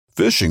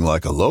Fishing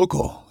like a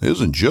local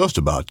isn't just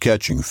about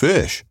catching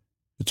fish.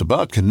 It's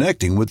about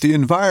connecting with the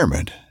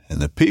environment and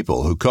the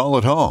people who call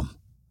it home.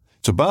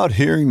 It's about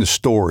hearing the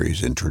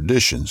stories and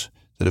traditions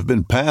that have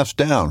been passed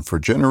down for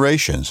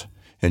generations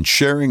and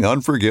sharing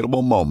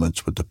unforgettable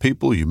moments with the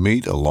people you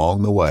meet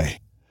along the way.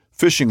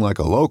 Fishing like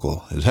a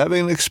local is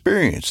having an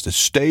experience that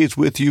stays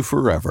with you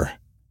forever.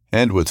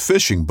 And with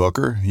Fishing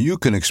Booker, you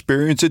can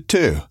experience it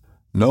too,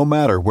 no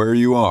matter where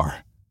you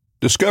are.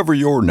 Discover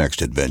your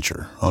next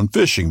adventure on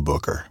Fishing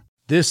Booker.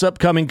 This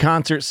upcoming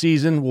concert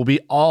season will be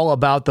all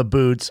about the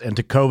boots, and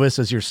Tecovas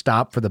is your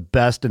stop for the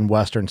best in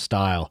Western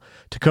style.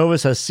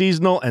 Tecovas has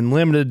seasonal and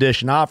limited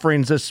edition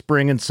offerings this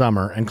spring and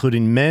summer,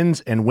 including men's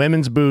and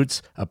women's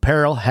boots,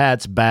 apparel,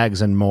 hats,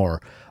 bags, and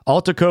more.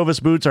 All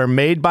Tecovas boots are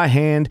made by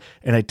hand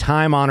in a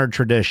time-honored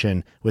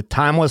tradition with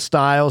timeless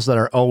styles that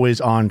are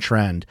always on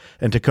trend.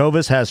 And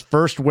Tecovas has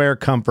first wear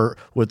comfort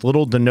with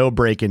little to no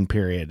break-in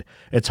period.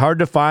 It's hard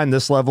to find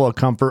this level of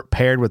comfort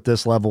paired with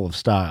this level of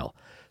style.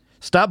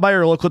 Stop by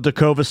your local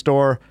Tecovas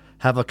store,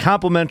 have a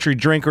complimentary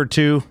drink or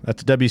two,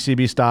 that's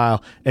WCB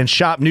style, and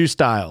shop new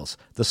styles.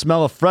 The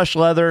smell of fresh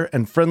leather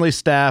and friendly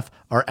staff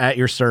are at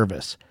your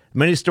service.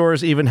 Many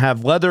stores even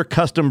have leather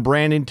custom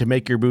branding to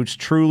make your boots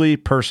truly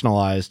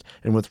personalized.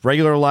 And with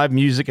regular live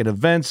music and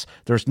events,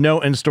 there's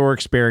no in-store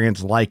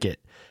experience like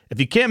it.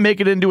 If you can't make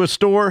it into a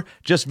store,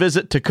 just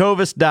visit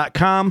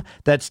tecovas.com.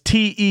 That's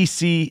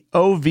TECOVAS.com.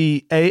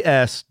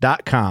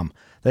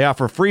 They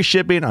offer free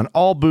shipping on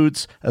all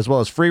boots, as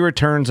well as free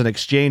returns and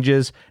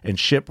exchanges, and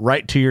ship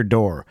right to your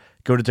door.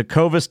 Go to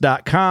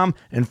tecovas.com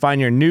and find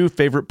your new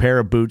favorite pair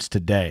of boots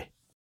today.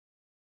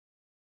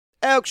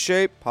 Elk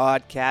Shape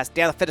Podcast.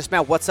 Dan the Fitness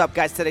Man, what's up,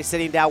 guys? Today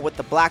sitting down with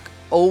the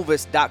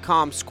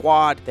blackovis.com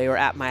squad. They were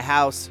at my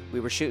house. We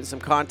were shooting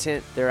some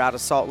content. They're out of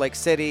Salt Lake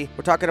City.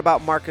 We're talking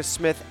about Marcus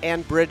Smith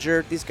and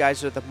Bridger. These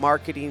guys are the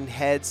marketing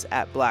heads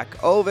at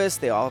Black Ovis.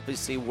 They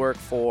obviously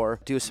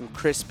do some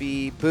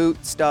crispy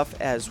boot stuff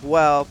as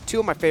well.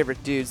 Two of my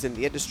favorite dudes in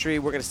the industry.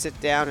 We're going to sit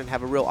down and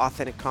have a real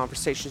authentic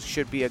conversation.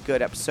 Should be a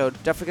good episode.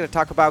 Definitely going to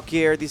talk about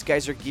gear. These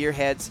guys are gear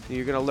heads.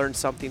 You're going to learn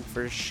something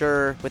for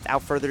sure.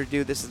 Without further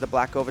ado, this is the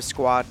Black Ovis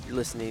squad. You're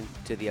listening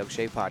to the Elk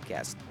Shape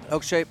Podcast.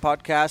 Elk Shape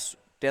Podcast.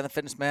 Dan the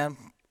Fitness Man.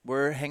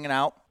 We're hanging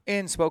out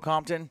in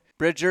Spokompton.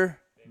 Bridger,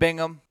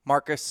 Bingham,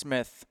 Marcus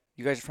Smith.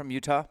 You guys are from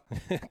Utah?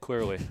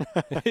 Clearly.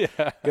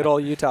 Yeah. Good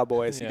old Utah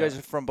boys. You guys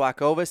are from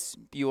Black Ovis.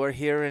 You are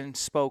here in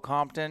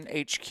Spokompton,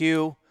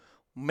 HQ,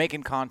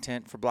 making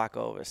content for Black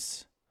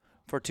Ovis.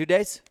 For 2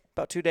 days?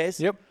 About 2 days?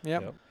 Yep.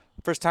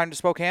 First time to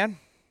Spokane?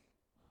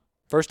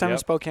 First time in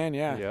Spokane,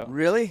 yeah. Yep.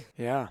 Really?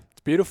 Yeah.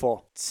 It's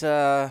beautiful. It's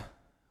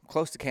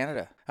close to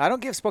Canada. I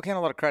don't give Spokane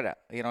a lot of credit.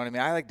 You know what I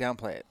mean? I like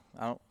downplay it.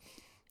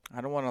 I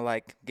don't want to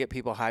like get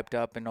people hyped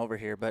up and over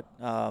here, but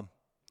I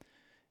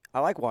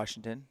like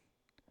Washington.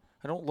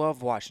 I don't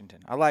love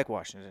Washington. I like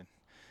Washington.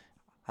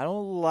 I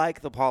don't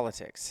like the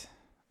politics.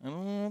 I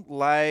don't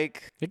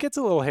like. It gets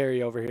a little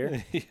hairy over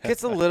here. It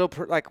gets a little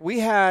like we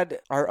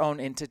had our own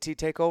entity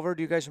take over.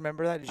 Do you guys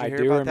remember that? Did you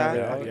hear about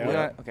that?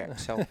 Yeah. Okay,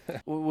 so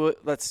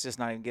let's just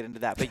not even get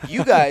into that. But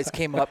you guys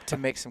came up to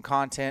make some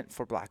content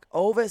for Black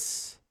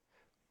Ovis.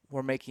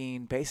 We're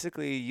making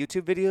basically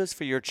YouTube videos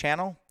for your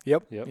channel.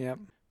 Yep.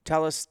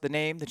 Tell us the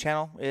name. The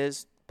channel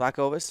is Black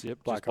Ovis.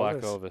 Yep, Black Black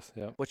Ovis. Ovis.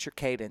 Yep. What's your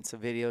cadence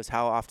of videos?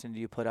 How often do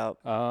you put out?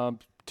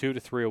 2 to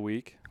 3 a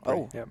week.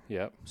 Oh,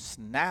 Yep.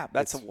 snap.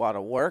 That's a lot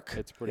of work.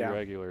 It's pretty Yeah.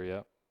 regular.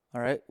 Yep.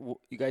 All right.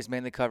 You guys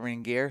mainly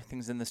covering gear,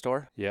 things in the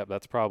store? Yep.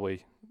 That's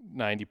probably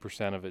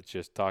 90% of it's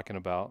just talking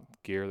about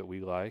gear that we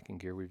like and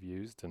gear we've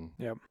used and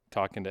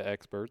talking to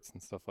experts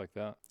and stuff like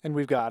that. And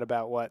we've got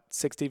about,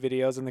 60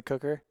 videos in the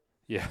cooker?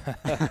 Yeah.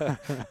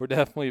 We're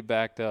definitely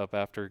backed up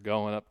after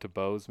going up to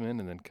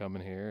Bozeman and then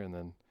coming here. And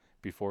then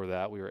before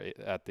that, we were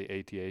at the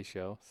ATA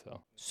show.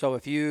 So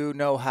if you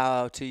know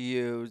how to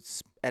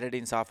use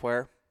editing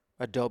software,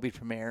 Adobe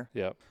Premiere.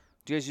 Yep.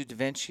 Do you guys use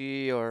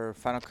DaVinci or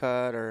Final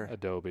Cut or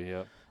Adobe,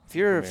 yep. If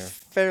you're Premiere.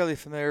 fairly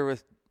familiar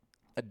with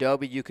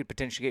Adobe, you could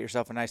potentially get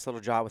yourself a nice little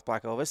job with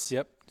Black Ovis.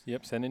 Yep.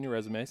 Send in your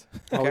resumes.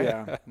 Oh,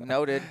 yeah.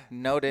 Noted.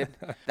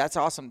 That's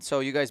awesome. So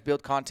you guys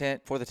build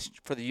content for the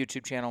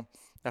YouTube channel.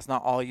 That's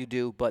not all you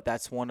do, but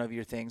that's one of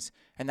your things,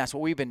 and that's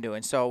what we've been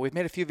doing. So we've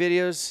made a few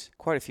videos,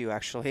 quite a few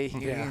actually.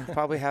 You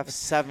probably have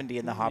 70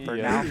 in the hopper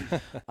now.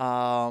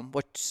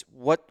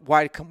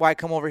 Why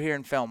come over here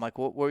and film? Like,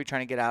 what were you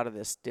trying to get out of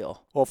this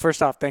deal? Well,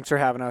 first off, thanks for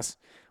having us.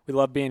 We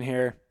love being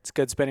here. It's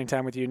good spending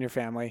time with you and your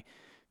family.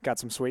 Got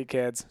some sweet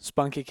kids,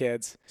 spunky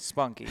kids.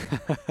 Spunky.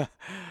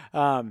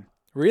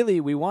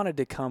 Really, we wanted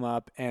to come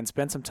up and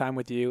spend some time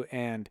with you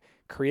and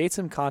create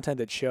some content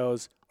that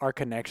shows our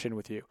connection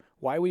with you.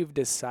 Why we've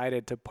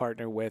decided to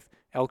partner with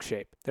Elk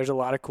Shape. There's a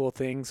lot of cool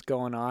things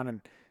going on, and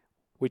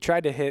we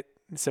tried to hit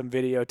some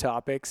video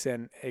topics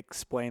and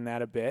explain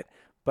that a bit,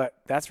 but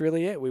that's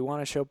really it. We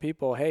want to show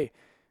people, hey,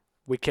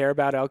 we care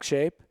about Elk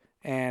Shape,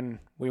 and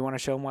we want to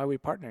show them why we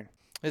partnered.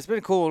 It's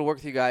been cool to work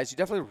with you guys. You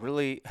definitely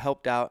really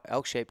helped out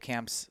Elk Shape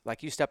camps.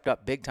 Like, you stepped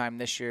up big time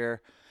this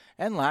year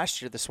and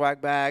last year. The swag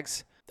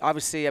bags,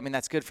 obviously, I mean,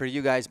 that's good for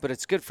you guys, but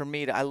it's good for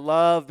me. I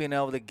love being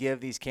able to give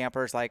these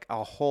campers like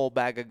a whole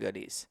bag of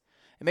goodies.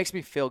 It makes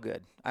me feel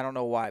good. I don't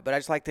know why, but I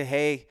just like to,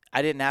 hey,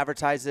 I didn't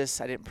advertise this.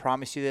 I didn't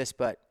promise you this,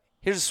 but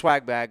here's a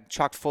swag bag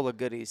chock full of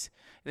goodies.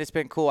 And it's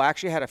been cool. I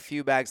actually had a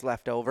few bags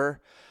left over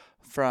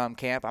from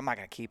camp. I'm not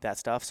going to keep that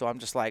stuff, so I'm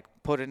just like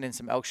putting in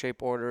some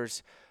Elk-Shape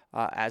orders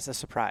as a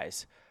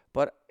surprise.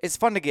 But it's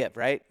fun to give,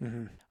 right?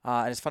 Mm-hmm.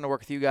 And it's fun to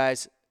work with you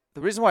guys.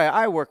 The reason why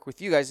I work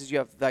with you guys is you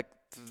have like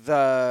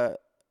the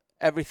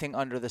everything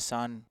under the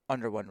sun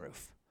under one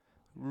roof.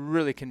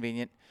 Really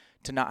convenient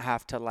to not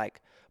have to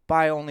like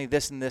buy only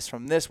this and this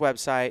from this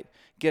website,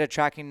 get a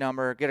tracking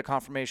number, get a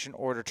confirmation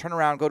order, turn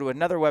around, go to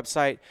another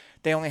website,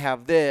 they only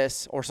have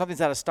this, or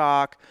something's out of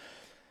stock.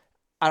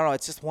 I don't know.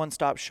 It's just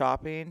one-stop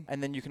shopping,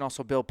 and then you can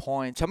also build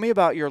points. Tell me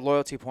about your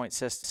loyalty point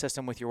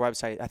system with your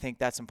website. I think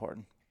that's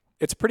important.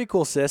 It's a pretty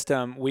cool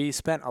system. We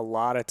spent a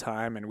lot of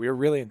time, and we were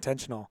really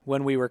intentional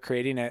when we were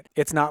creating it.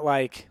 It's not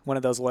like one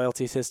of those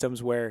loyalty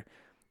systems where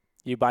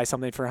you buy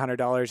something for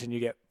 $100 and you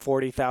get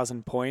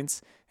 40,000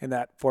 points, and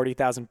that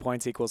 40,000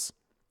 points equals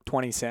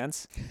 20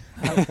 cents.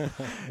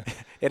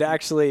 It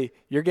actually,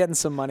 you're getting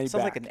some money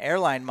Sounds back. like an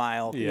airline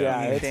mile.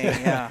 Yeah, thing.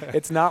 Yeah.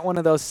 It's not one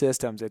of those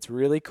systems. It's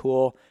really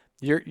cool.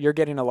 You're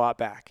getting a lot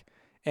back.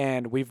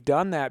 And we've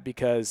done that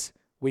because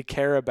we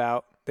care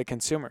about the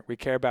consumer. We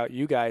care about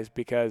you guys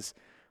because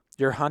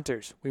you're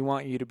hunters. We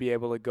want you to be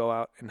able to go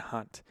out and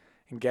hunt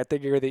and get the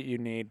gear that you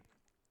need.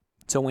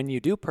 So when you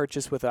do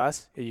purchase with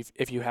us,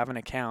 if you have an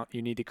account,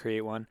 you need to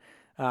create one,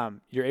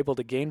 you're able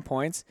to gain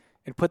points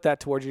and put that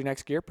towards your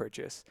next gear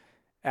purchase.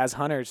 As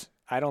hunters,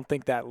 I don't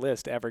think that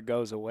list ever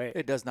goes away.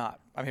 It does not.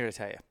 I'm here to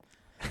tell you.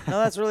 No,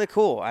 that's really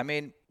cool. I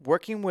mean,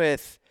 working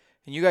with,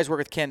 and you guys work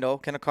with Kendall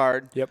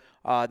Card. Yep.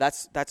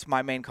 That's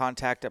my main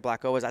contact at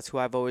Black Ovis. That's who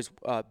I've always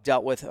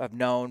dealt with. I've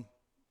known,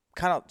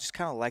 kind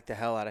of like the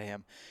hell out of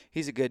him.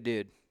 He's a good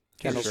dude.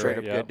 Kendall's straight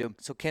up good dude.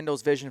 So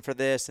Kendall's vision for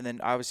this, and then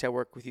obviously I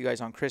work with you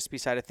guys on Crispy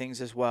side of things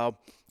as well.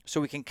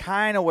 So we can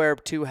kind of wear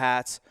two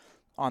hats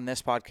on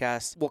this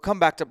podcast. We'll come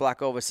back to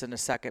Black Ovis in a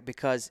second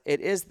because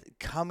it is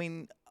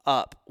coming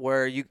up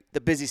where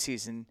the busy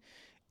season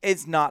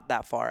is not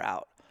that far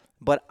out.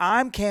 But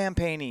I'm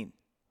campaigning,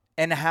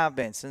 and have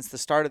been since the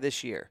start of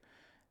this year,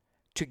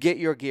 to get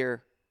your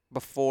gear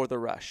before the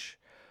rush.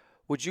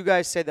 Would you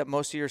guys say that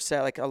most of your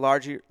sale, like a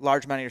large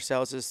amount of your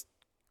sales, is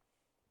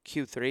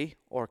Q3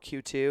 or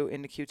Q2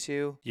 into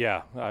Q2?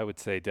 Yeah, I would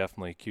say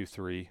definitely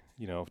Q3.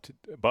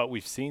 But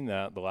we've seen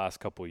that the last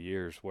couple of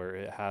years where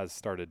it has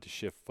started to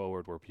shift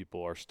forward, where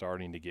people are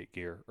starting to get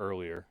gear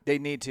earlier. They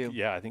need to.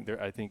 Yeah, I think,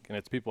 and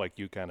it's people like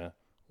you kind of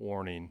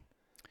warning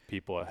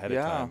people ahead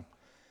of time.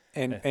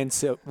 And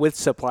so with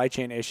supply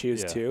chain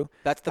issues too.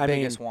 That's the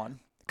biggest one.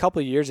 A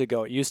couple of years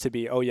ago, it used to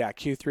be,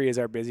 Q3 is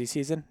our busy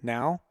season.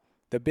 Now,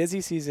 the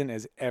busy season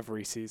is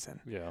every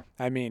season. Yeah.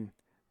 I mean,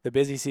 the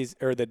busy season,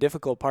 or the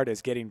difficult part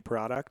is getting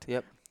product.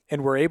 Yep.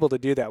 And we're able to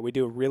do that. We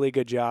do a really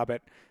good job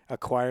at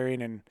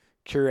acquiring and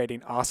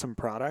curating awesome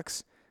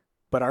products.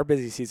 But our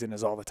busy season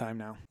is all the time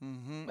now.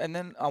 Mm-hmm. And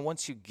then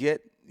once you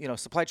get,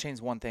 supply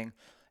chain's one thing,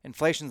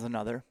 inflation's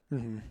another.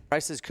 Mm-hmm.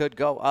 Prices Could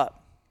go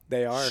up.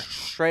 They are.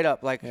 Straight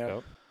up.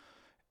 Yep.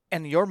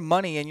 And your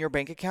money in your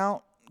bank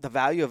account, the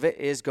value of it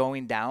is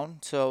going down.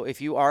 So if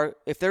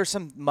there's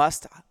some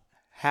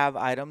must-have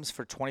items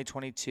for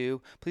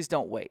 2022, please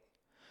don't wait.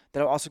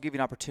 That'll also give you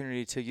an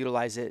opportunity to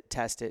utilize it,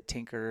 test it,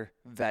 tinker,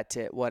 vet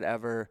it,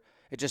 whatever.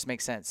 It just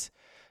makes sense.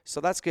 So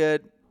that's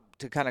good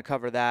to kind of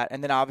cover that.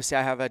 And then obviously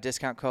I have a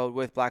discount code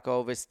with Black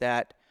Ovis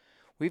that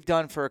we've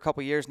done for a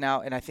couple years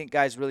now, and I think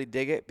guys really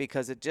dig it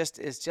because it just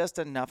is just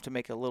enough to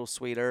make it a little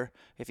sweeter.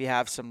 If you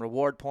have some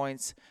reward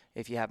points,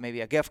 if you have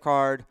maybe a gift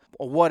card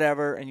or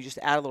whatever, and you just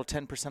add a little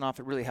 10% off,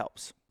 it really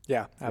helps.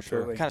 Yeah,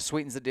 absolutely. Kind of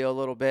sweetens the deal a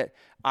little bit.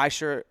 I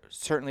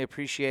certainly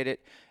appreciate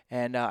it,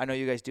 and I know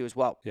you guys do as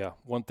well. Yeah,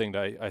 one thing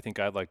that I think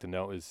I'd like to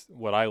know is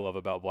what I love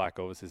about Black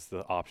Ovis is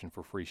the option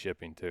for free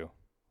shipping too,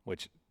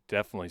 which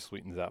definitely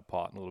sweetens that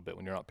pot a little bit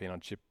when you're not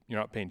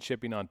paying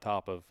shipping on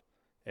top of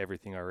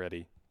everything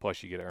already.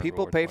 Plus, you get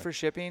people pay for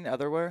shipping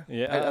other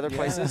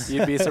places.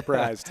 You'd be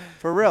surprised.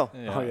 For real.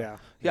 Yeah. Oh yeah.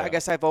 Yeah, I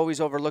guess I've always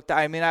overlooked that.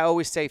 I mean, I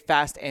always say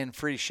fast and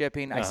free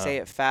shipping. I say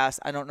it fast.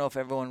 I don't know if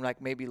everyone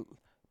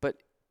but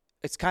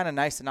it's kind of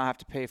nice to not have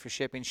to pay for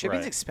shipping.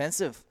 Shipping's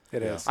expensive.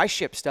 It is. I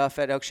ship stuff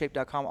at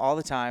elkshape.com all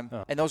the time,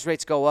 and those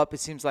rates go up.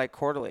 It seems like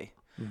quarterly.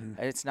 Mm-hmm.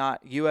 And it's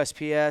not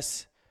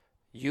USPS,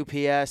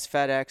 UPS,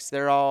 FedEx.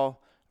 They're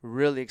all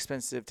really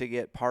expensive to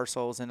get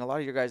parcels, and a lot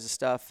of your guys'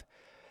 stuff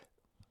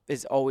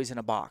is always in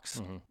a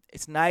box. Mm-hmm.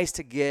 It's nice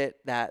to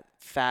get that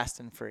fast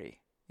and free.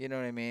 You know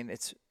what I mean?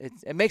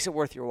 It makes it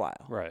worth your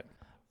while. Right.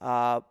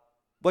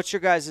 What's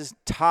your guys'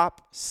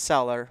 top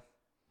seller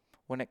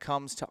when it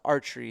comes to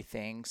archery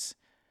things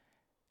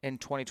in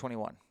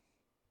 2021?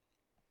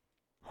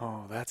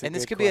 Oh, that's a and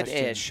this good could question. be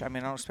an ish. I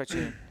mean, I don't expect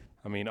you.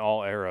 I mean,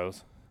 all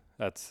arrows.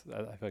 I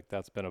think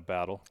that's been a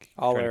battle.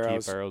 All trying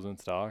arrows. to keep arrows in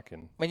stock,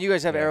 and I mean, you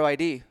guys have Arrow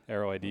ID.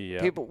 Arrow ID,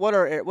 yeah. People,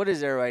 what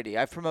is Arrow ID?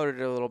 I've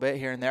promoted it a little bit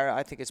here and there.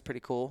 I think it's pretty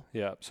cool.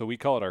 Yeah, so we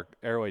call it our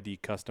Arrow ID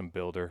Custom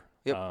Builder.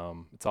 Yep.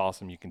 It's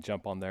awesome. You can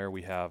jump on there.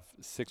 We have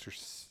six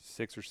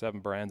or seven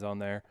brands on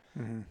there.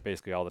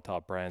 Basically all the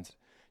top brands.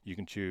 You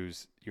can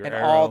choose your and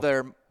arrow. all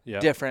their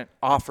Yep. different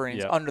offerings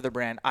Yep. under the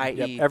brand,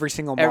 i.e. Every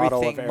single model of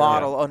everything arrow.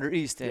 model under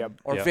Easton Yep.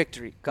 or Yep.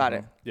 Victory. Got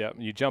it. Yeah,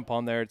 you jump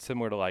on there. It's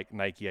similar to like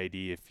Nike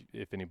ID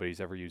if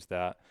anybody's ever used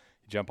that.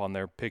 You jump on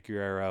there, pick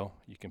your arrow.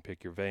 You can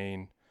pick your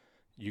vane.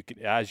 You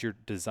can, as you're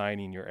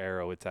designing your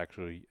arrow, it's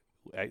actually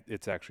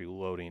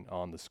loading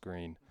on the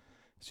screen,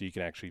 so you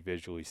can actually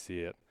visually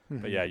see it.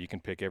 But yeah, you can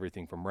pick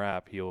everything from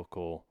wrap,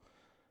 helical,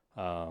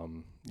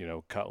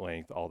 cut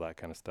length, all that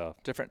kind of stuff.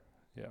 Different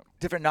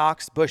Yeah.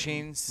 knocks,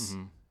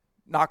 bushings,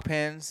 knock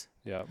pins,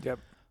 Yeah.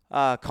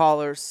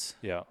 collars.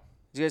 Yeah.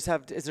 Do you guys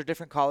have? Is there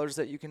different collars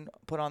that you can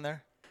put on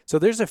there? So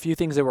there's a few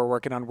things that we're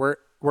working on.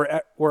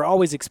 We're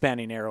always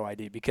expanding Arrow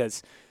ID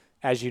because,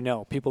 as you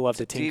know, people love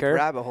to Deep tinker.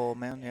 rabbit hole,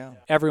 man. Yeah.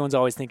 Everyone's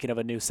always thinking of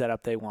a new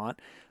setup they want,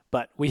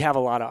 but we have a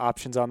lot of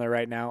options on there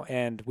right now,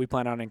 and we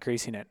plan on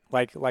increasing it.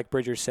 Like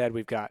Bridger said,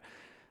 we've got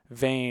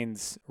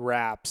vanes,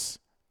 wraps,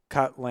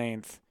 cut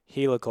length,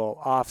 helical,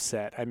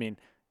 offset. I mean,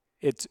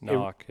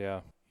 Knock.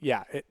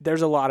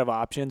 there's a lot of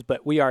options,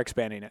 but we are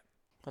expanding it.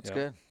 That's Yeah.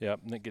 good. Yep.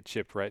 And it gets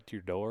shipped right to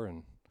your door,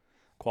 and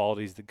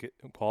quality's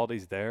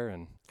there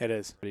and It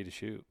is. ready to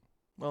shoot.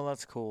 Well,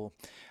 that's cool.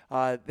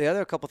 The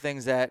other couple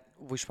things that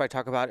we should probably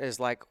talk about is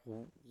like,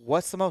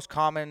 what's the most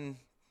common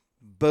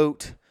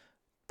boat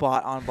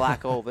bought on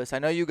Black Ovis? I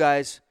know you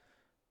guys,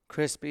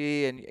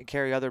 Crispy, and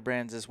carry other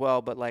brands as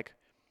well, but like,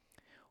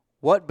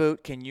 what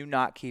boot can you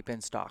not keep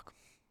in stock?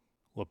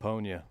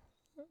 Laponia,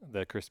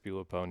 the Crispy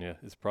Laponia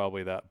is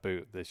probably that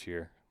boot this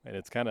year. And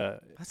it's kind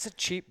of, That's a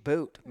cheap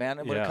boot, man.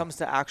 When it Yeah. comes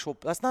to actual,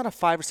 that's not a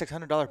 $500 or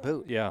 $600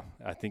 boot. yeah,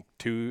 I think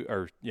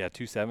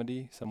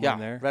 $270, somewhere in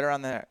there. Right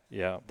around there.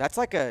 Yeah. That's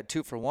like a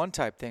 2-for-1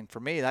 type thing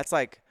for me. That's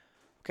like,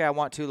 okay, I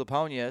want 2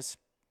 Laponias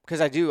because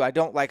I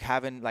don't like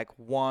having like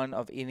one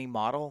of any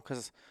model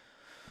because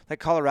like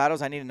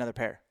Colorado's, I need another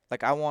pair.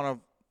 Like I want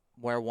to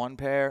wear one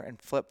pair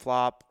and flip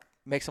flop,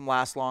 makes them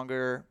last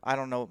longer. I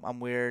don't know. I'm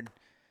weird.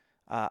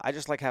 I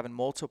just like having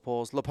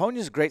multiples.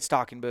 Laponia's a great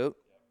stocking boot.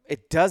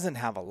 It doesn't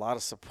have a lot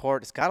of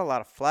support. It's got a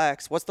lot of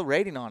flex. What's the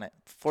rating on it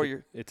for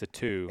your? It's a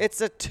 2.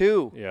 It's a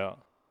 2. Yeah.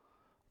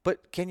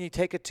 But can you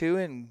take a 2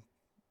 in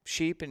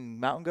sheep and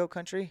mountain goat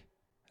country?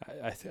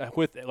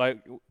 With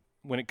like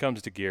when it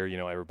comes to gear,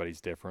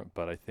 everybody's different,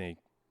 but I think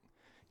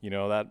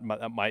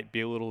that might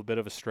be a little bit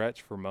of a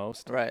stretch for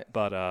most. Right.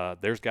 But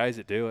there's guys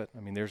that do it.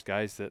 I mean, there's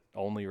guys that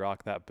only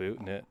rock that boot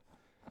and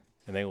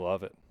they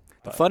love it.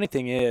 The funny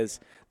thing is,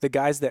 the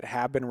guys that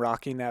have been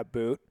rocking that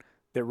boot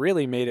that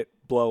really made it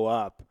blow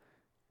up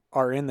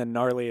are in the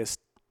gnarliest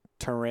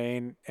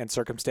terrain and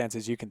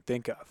circumstances you can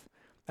think of.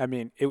 I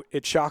mean,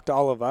 it shocked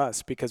all of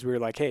us because we were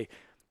like, hey,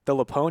 the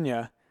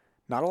Laponia,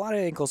 not a lot of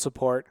ankle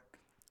support,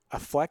 a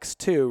Flex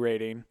 2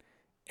 rating,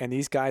 and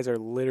these guys are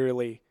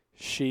literally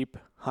sheep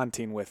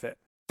hunting with it.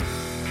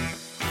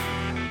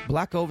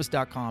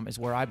 BlackOvis.com is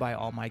where I buy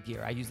all my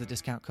gear. I use the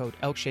discount code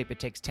ELKSHAPE. It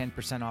takes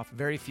 10% off.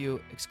 Very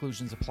few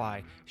exclusions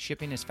apply.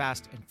 Shipping is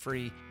fast and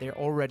free. They're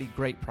already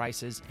great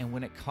prices. And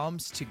when it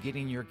comes to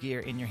getting your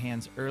gear in your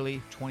hands early,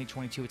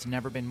 2022, it's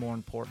never been more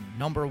important.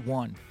 Number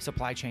 1,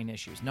 supply chain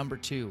issues. Number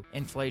 2,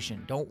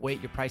 inflation. Don't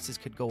wait. Your prices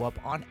could go up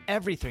on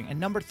everything. And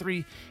number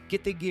 3,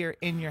 get the gear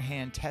in your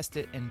hand, test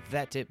it, and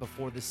vet it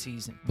before the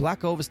season.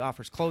 Black Ovis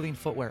offers clothing,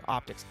 footwear,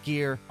 optics,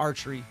 gear,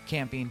 archery,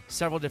 camping,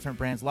 several different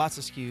brands, lots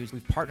of SKUs.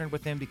 We've partnered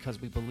with them because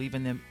we believe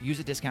in them. Use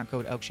the discount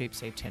code ELKSHAPE,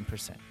 save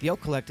 10%.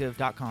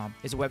 TheElkCollective.com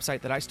is a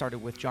website that I started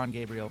with John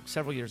Gabriel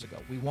several years ago.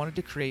 We wanted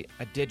to create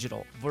a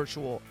digital,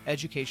 virtual,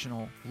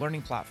 educational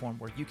learning platform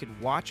where you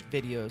could watch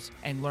videos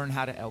and learn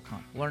how to elk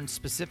hunt. Learn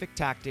specific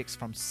tactics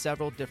from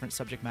several different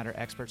subject matter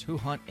experts who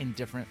hunt in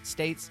different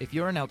states. If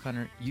you're an elk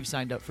hunter, you've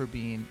signed up for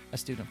being a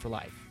student for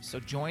life. So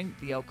join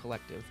the Elk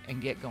Collective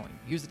and get going.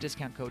 Use the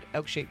discount code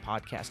ELKSHAPE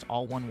Podcast,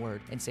 all one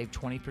word, and save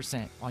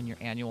 20% on your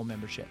annual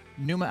membership.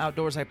 Numa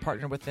Outdoors, I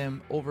partnered with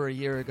them over a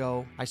year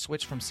ago. I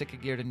switched from Sitka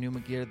Gear to Numa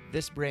Gear.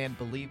 This brand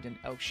believed in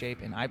Elk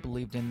Shape, and I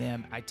believed in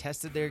them. I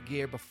tested their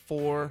gear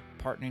before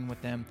partnering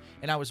with them,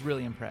 and I was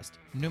really impressed.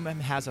 Numa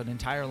has an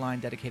entire line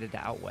dedicated to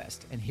Out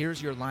West, and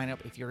here's your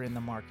lineup if you're in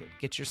the market.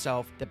 Get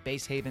yourself the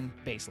Base Haven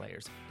base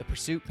layers, the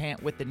Pursuit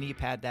pant with the knee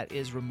pad that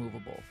is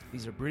removable.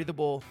 These are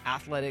breathable,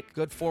 athletic,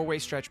 good 4-way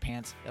stretch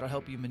pants that'll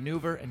help you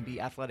maneuver and be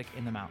athletic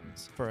in the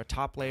mountains. For a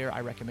top layer,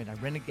 I recommend a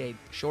Renegade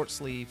short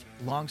sleeve,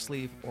 long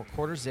sleeve, or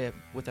quarter zip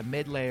with a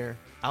mid layer,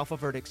 Alpha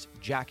Vertex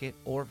jacket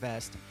or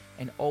vest,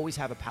 and always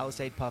have a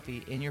Palisade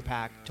puffy in your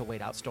pack to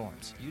wait out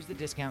storms. Use the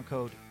discount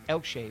code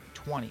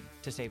ELKSHAPE20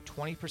 to save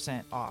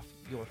 20% off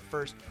your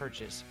first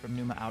purchase from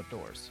Numa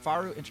Outdoors.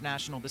 Faru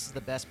International, this is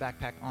the best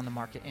backpack on the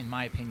market in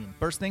my opinion.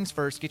 First things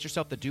first, get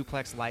yourself the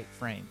Duplex Light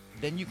Frame.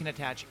 Then you can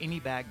attach any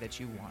bag that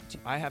you want.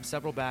 I have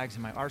several bags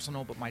in my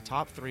arsenal, but my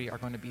top 3 are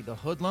going to be the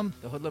Hoodlum.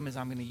 The Hoodlum is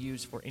I'm going to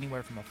use for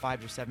anywhere from a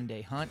 5 to 7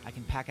 day hunt. I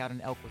can pack out an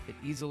elk with it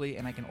easily,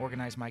 and I can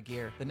organize my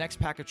gear. The next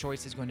pack of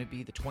choice is going to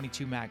be the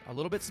 22 mag, a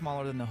little bit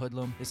smaller than the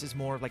Hoodlum. This is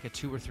more like a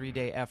 2 or 3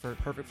 day effort,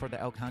 perfect for the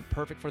elk hunt,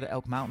 perfect for the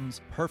elk mountains,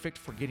 perfect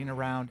for getting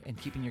around and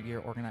keeping your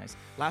gear organized.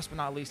 Last but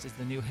not least is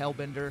the new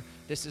Hellbender.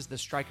 This is the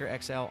Striker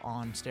XL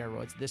on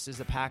steroids. This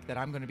is a pack that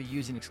I'm going to be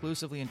using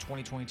exclusively in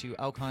 2022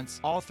 elk hunts.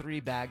 All 3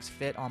 bags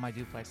fit on my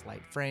Duplex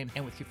Light frame,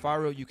 and with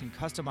Kifaru you can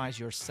customize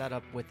your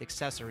setup with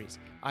accessories.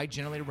 I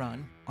generally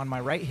run on my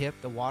right hip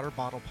the water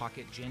bottle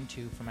pocket Gen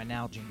 2 for my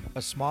Nalgene,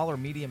 a small or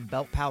medium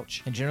belt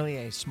pouch, and generally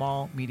a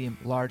small, medium,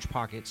 large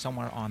pocket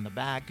somewhere on the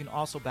bag. You can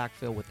also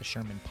backfill with the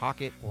Sherman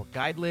pocket or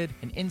guide lid,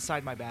 and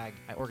inside my bag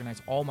I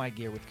organize all my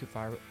gear with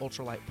Kifaru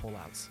ultralight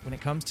pullouts. When it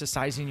comes to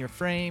sizing your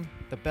frame,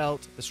 the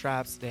belt, the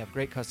straps, they have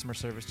great customer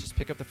service. Just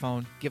pick up the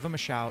phone, give them a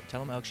shout, tell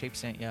them Elk Shape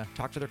sent you,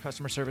 talk to their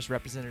customer service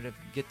representative,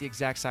 get the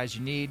exact size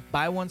you need,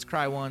 buy once,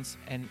 cry once,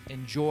 and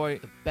enjoy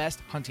the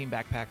best hunting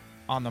backpack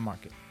on the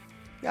market.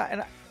 Yeah,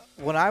 and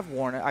when I've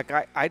worn it,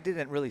 I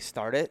didn't really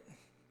start it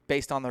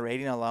based on the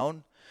rating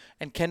alone.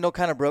 And Kendall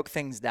kind of broke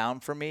things down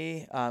for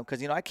me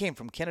because, I came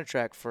from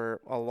Kenetrek for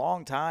a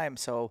long time.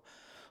 So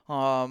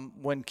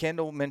when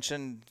Kendall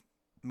mentioned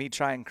me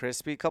trying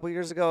Crispy a couple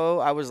years ago,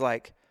 I was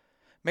like,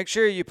 make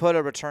sure you put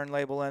a return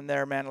label in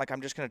there, man. Like,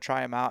 I'm just going to try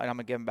them out, and I'm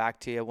going to give them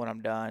back to you when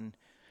I'm done.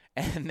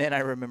 And then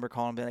I remember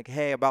calling and being like,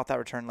 hey, about that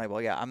return label.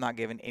 Yeah, I'm not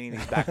giving any of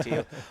these back to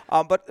you.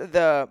 But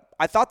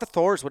I thought the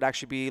Thors would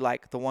actually be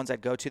like the ones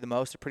I'd go to the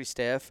most. They're pretty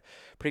stiff,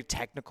 pretty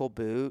technical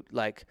boot,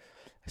 like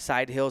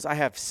side hills. I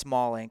have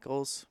small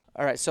ankles.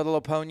 All right, so the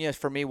Laponia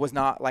for me was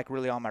not like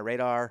really on my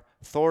radar.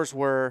 Thors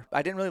were.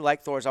 I didn't really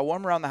like Thors. I wore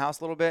them around the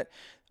house a little bit.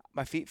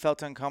 My feet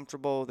felt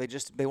uncomfortable.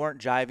 They weren't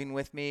jiving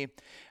with me.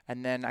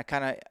 And then I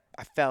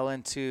fell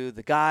into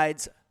the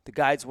guides. The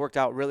guides worked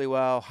out really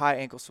well, high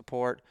ankle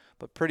support,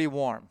 but pretty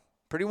warm.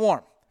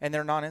 And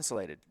they're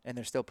non-insulated, and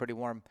they're still pretty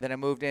warm. Then I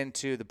moved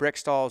into the brick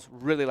stalls,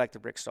 really like the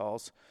brick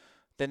stalls.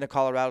 Then the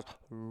Colorados,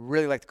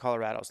 really like the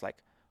Colorados. Like,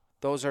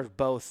 those are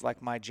both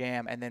like my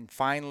jam. And then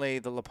finally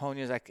the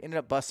Laponias, I ended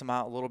up busting them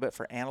out a little bit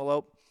for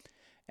antelope.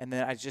 And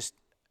then I just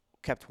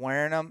kept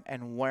wearing them.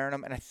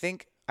 And I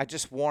think I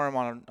just wore them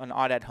on an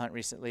Aoudad hunt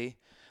recently.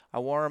 I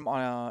wore them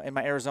in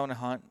my Arizona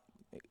hunt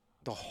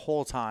the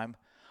whole time.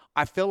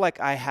 I feel like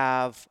I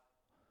have,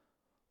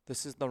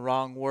 this is the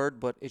wrong word,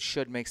 but it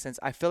should make sense.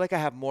 I feel like I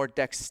have more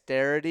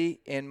dexterity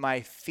in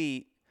my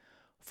feet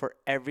for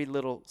every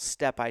little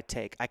step I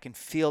take. I can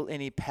feel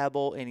any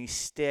pebble, any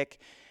stick.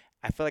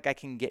 I feel like I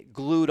can get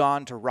glued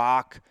on to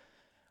rock.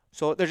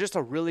 So they're just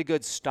a really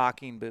good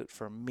stocking boot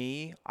for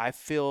me. I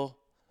feel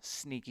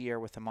sneakier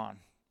with them on.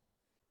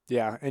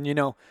 Yeah,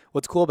 and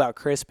what's cool about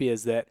Crispy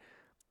is that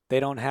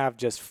they don't have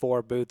just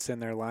 4 boots in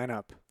their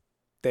lineup.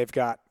 They've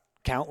got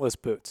countless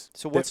boots.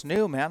 So what's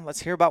new, man?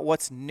 Let's hear about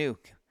what's new.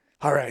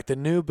 All right, the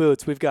new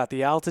boots. We've got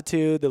the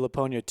Altitude, the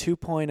Laponia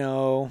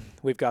 2.0.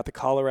 We've got the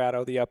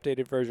Colorado, the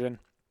updated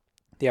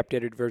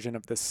version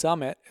of the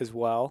Summit as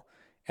well,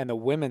 and the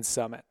Women's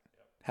Summit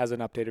has an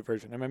updated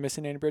version. Am I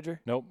missing any,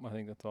 Bridger? Nope, I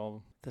think that's all of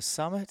them. The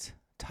Summit?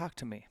 Talk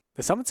to me.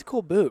 The Summit's a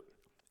cool boot,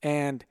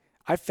 and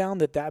I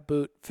found that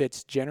boot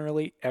fits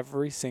generally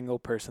every single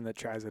person that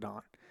tries it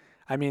on.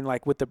 I mean,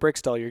 like with the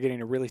Brickstall, you're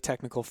getting a really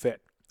technical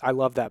fit. I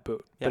love that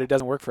boot, but it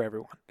doesn't work for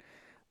everyone.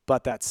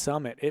 But that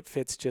Summit, it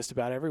fits just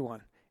about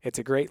everyone. It's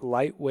a great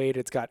lightweight.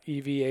 It's got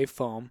EVA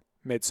foam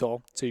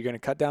midsole, so you're going to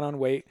cut down on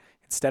weight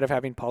instead of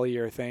having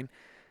polyurethane.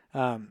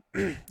 And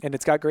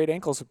it's got great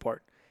ankle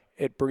support.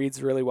 It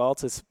breathes really well.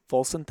 It's a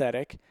full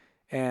synthetic,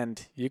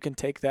 and you can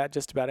take that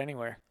just about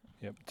anywhere.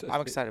 Yep.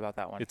 I'm excited about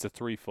that one. It's a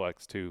 3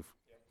 flex too.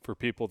 For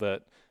people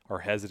that are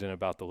hesitant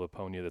about the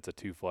Laponia that's a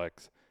 2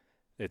 flex,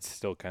 it's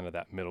still kind of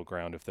that middle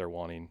ground if they're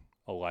wanting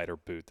a lighter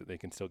boot that they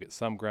can still get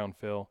some ground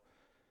fill,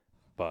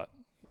 but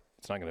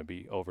it's not going to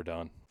be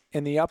overdone.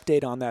 And the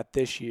update on that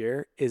this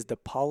year is the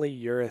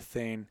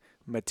polyurethane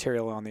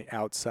material on the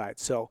outside.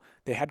 So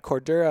they had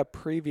Cordura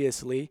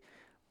previously,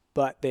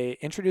 but they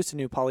introduced a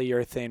new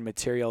polyurethane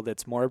material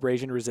that's more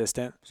abrasion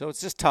resistant. So it's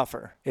just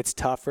tougher. It's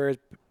tougher, a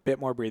bit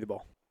more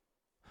breathable.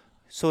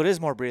 So it is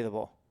more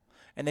breathable.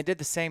 And they did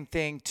the same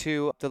thing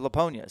to the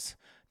Laponias.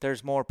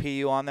 There's more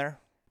PU on there?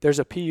 There's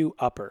a PU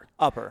upper,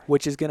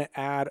 which is going to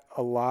add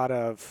a lot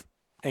of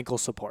ankle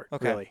support,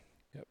 really.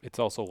 Yep. It's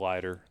also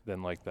lighter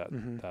than like that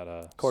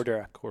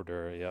Cordura.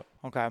 Cordura, yep.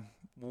 Okay.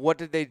 What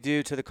did they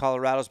do to the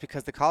Colorados?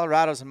 Because the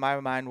Colorados, in my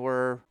mind,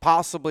 were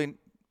possibly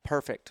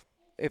perfect.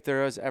 If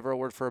there was ever a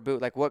word for a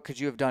boot, like what could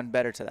you have done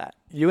better to that?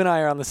 You and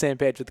I are on the same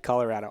page with the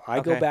Colorado. I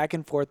go back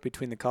and forth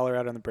between the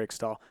Colorado and the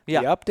Brickstall.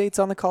 Yeah. The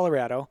updates on the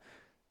Colorado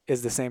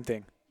is the same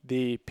thing.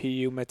 The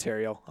PU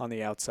material on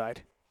the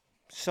outside.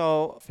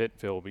 So fit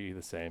feel will be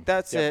the same.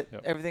 That's it.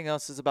 Yep. Everything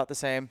else is about the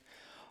same.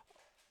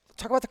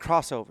 Talk about the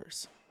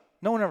crossovers.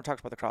 No one ever talks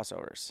about the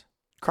crossovers.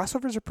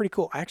 Crossovers are pretty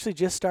cool. I actually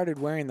just started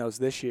wearing those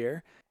this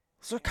year.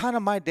 Those are kind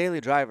of my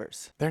daily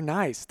drivers. They're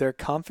nice. They're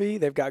comfy.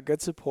 They've got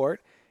good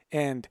support.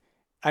 And,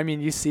 I mean,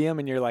 you see them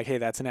and you're like, hey,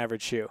 that's an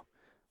average shoe.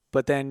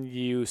 but then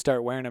you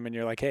start wearing them and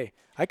you're like, hey,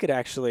 I could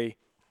actually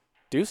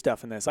do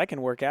stuff in this. I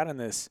can work out in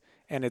this.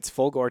 And it's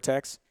full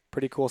Gore-Tex.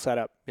 Pretty cool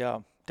setup. Yeah,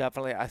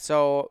 definitely.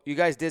 So you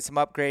guys did some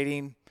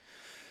upgrading.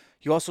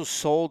 You also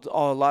sold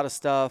a lot of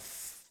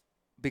stuff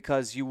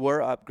because you were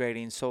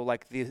upgrading. So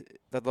like the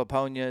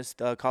Laponias,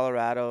 the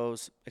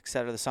Colorados, et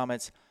cetera, the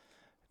Summits.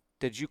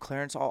 Did you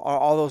clearance are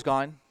all those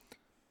gone?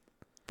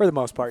 For the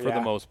most part, For yeah.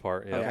 the most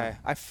part, yeah. Okay.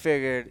 I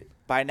figured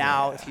by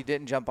now, if you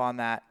didn't jump on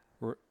that.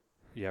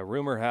 Yeah,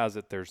 rumor has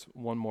it there's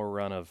one more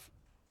run of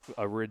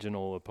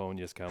original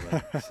Laponias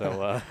coming.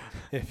 So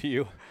if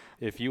you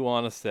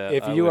want a set,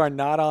 If you are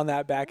not on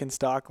that back in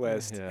stock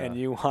list Yeah. and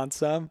you want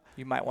some,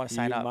 You might want to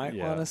sign you up. might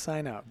Yeah. want to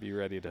sign up. be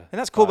ready to. And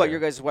that's cool about fire. your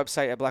guys'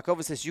 website at Black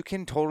Ovis is you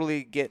can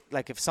totally get,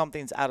 like, if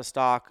something's out of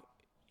stock,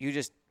 you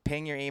just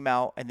ping your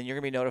email, and then you're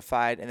going to be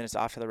notified, and then it's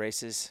off to the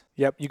races.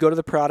 Yep. You go to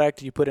the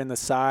product, you put in the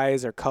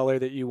size or color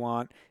that you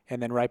want,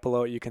 and then right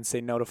below it you can say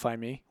notify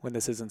me when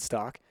this is in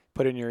stock.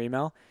 Put in your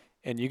email,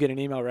 and you get an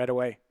email right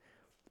away.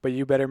 But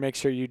you better make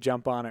sure you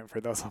jump on it for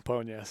those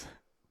Laponias.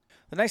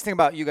 The nice thing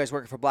about you guys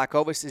working for Black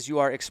Ovis is you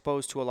are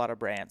exposed to a lot of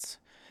brands.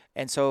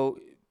 And so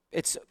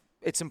it's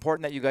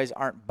important that you guys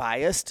aren't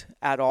biased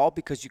at all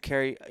because you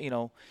carry,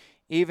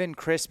 even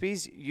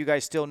Crispies, you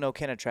guys still know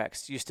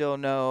Kinetrex. You still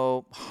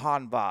know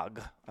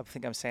Hanwag. I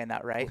think I'm saying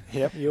that right.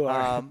 Yep, you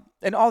are.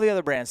 And all the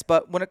other brands.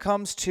 But when it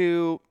comes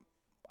to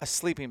a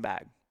sleeping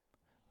bag,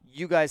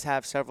 you guys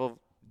have several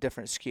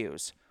different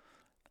SKUs.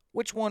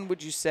 Which one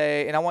would you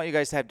say, and I want you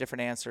guys to have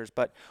different answers,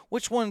 but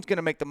which one's going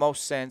to make the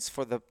most sense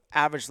for the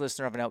average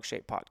listener of an Elk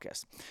Shape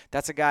podcast?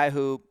 That's a guy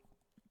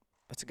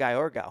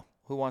or a gal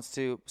who wants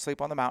to sleep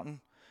on the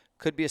mountain.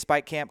 Could be a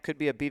spike camp, could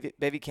be a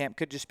baby camp,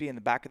 could just be in the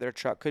back of their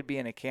truck, could be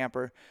in a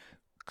camper,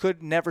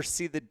 could never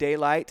see the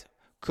daylight,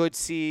 could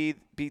be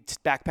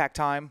backpack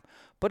time.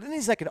 But it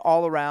needs like an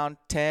all-around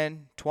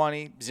 10,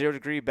 20,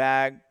 0-degree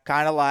bag,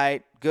 kind of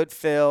light, good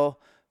fill,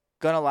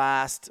 going to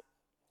last.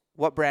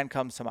 What brand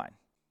comes to mind?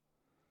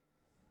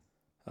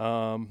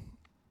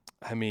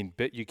 I mean,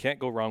 you can't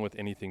go wrong with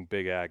anything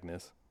Big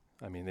Agnes.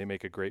 I mean, they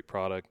make a great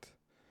product.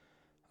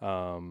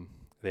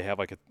 They have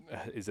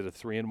is it a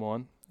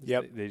 3-in-1?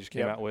 Yep. They just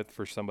came out with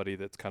for somebody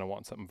that's kind of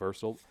wanting something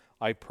versatile.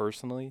 I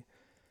personally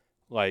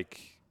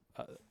like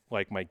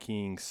my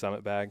King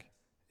Summit bag.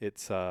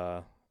 It's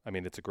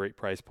it's a great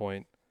price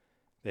point.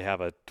 They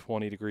have a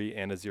 20-degree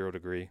and a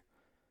 0-degree.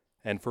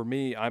 And for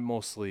me, I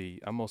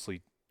mostly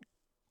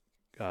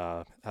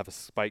have a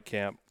spike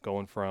camp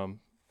going from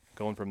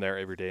there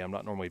every day. I'm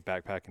not normally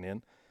backpacking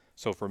in.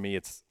 So for me,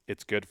 it's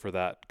good for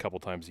that couple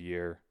times a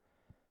year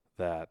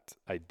that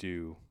I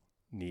do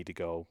need to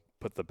go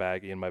put the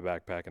bag in my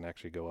backpack and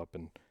actually go up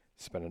and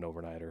spend an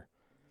overnighter.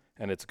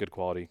 And it's good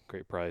quality,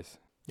 great price.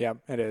 Yeah,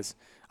 it is.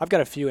 I've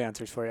got a few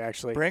answers for you,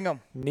 actually. Bring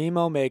them.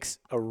 Nemo makes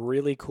a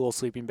really cool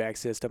sleeping bag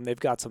system. They've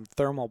got some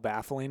thermal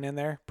baffling in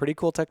there. Pretty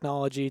cool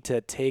technology to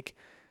take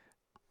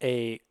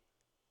a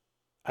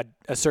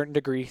certain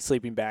degree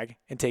sleeping bag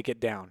and take it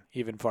down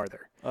even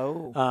farther.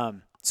 Oh.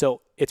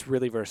 So it's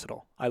really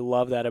versatile. I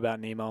love that about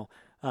Nemo.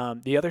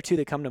 The other two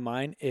that come to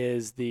mind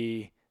is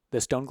the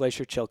Stone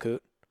Glacier Chilkoot,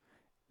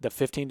 the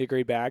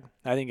 15-degree bag.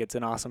 I think it's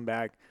an awesome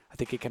bag. I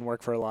think it can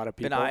work for a lot of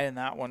people. Been eyeing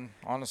that one.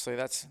 Honestly,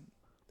 that's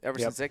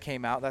since it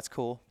came out, that's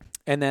cool.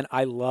 And then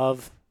I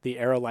love the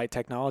Aerolite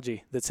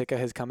technology that Sitka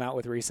has come out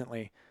with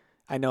recently.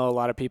 I know a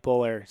lot of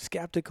people are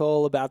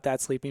skeptical about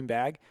that sleeping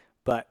bag,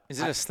 but Is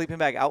it a sleeping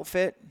bag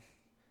outfit?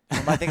 Or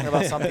am I thinking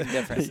about something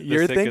different?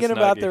 You're Sitka thinking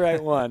about Snuggie. the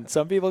right one.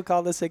 Some people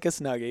call the Sitka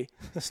Snuggie,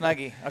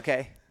 Snuggie.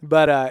 Okay.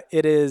 but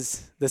it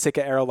is the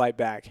Sitka Aerolite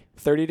bag,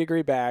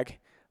 30-degree bag,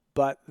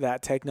 but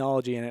that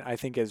technology in it I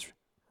think is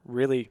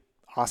really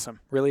awesome,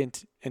 really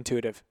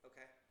intuitive.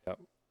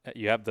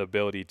 You have the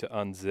ability to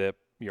unzip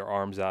your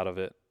arms out of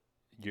it.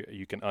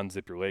 You can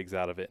unzip your legs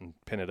out of it and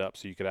pin it up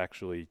so you could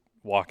actually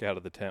walk out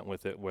of the tent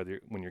with it,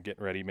 when you're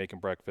getting ready, making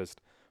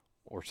breakfast,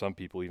 or some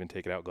people even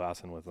take it out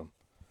glassing with them.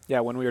 Yeah,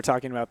 when we were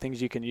talking about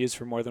things you can use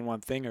for more than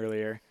one thing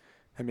earlier,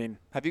 I mean,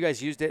 Have you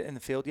guys used it in the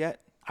field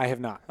yet? I have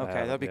not. Okay,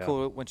 haven't, that'd be yeah.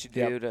 cool once you do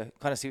Yep. to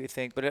kind of see what you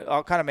think. But it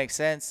all kind of makes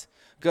sense.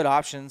 Good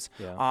options.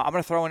 Yeah. I'm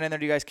going to throw one in there.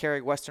 Do you guys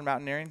carry Western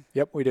Mountaineering?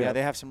 Yep, we do. Yeah,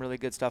 they have some really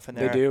good stuff in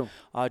They there. do.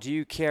 Do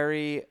you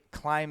carry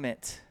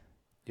Climate?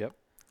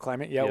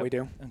 Climate, yeah, Yep. we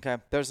do. Okay.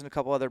 There's a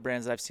couple other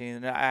brands that I've seen,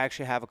 and I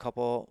actually have a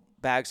couple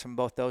bags from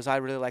both those. I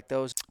really like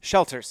those.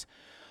 Shelters.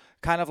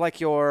 Kind of like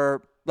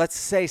your, let's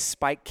say,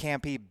 spike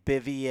campy,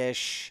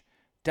 bivvy-ish.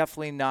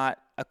 Definitely not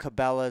a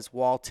Cabela's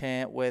wall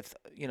tent with,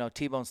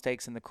 T-bone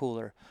steaks in the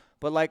cooler.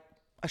 But like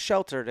a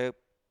shelter to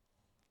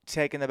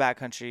take in the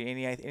backcountry.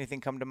 Anything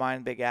come to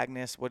mind? Big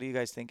Agnes, what are you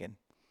guys thinking?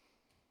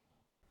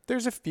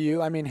 There's a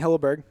few. I mean,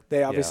 Hilleberg,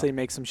 they obviously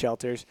make some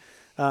shelters.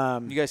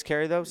 You guys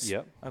carry those?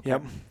 Yep. Okay.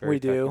 Yep, Very we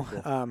do.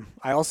 technical.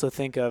 I also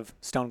think of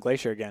Stone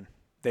Glacier again.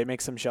 They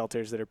make some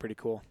shelters that are pretty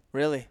cool.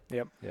 Really?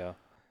 Yep. Yeah.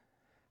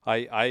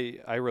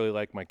 I really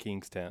like my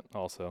King's tent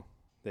also.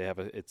 They have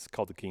it's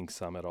called the King's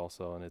Summit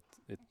also, and I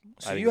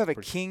So think you have a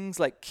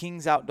it's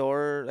King's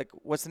Outdoor,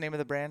 what's the name of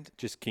the brand?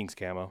 just King's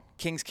Camo.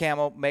 King's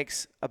Camo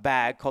makes a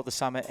bag called the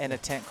Summit and a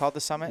tent called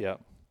the Summit?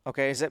 Yep.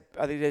 Okay,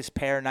 are they just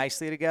pair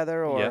nicely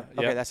together, or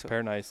yeah, that's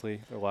pair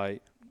nicely. They're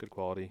light, good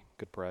quality,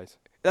 good price.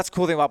 That's the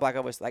cool thing about Black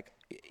Ovis. Like,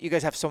 you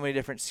guys have so many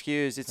different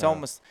SKUs. It's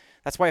almost,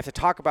 that's why I have to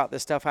talk about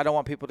this stuff. I don't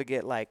want people to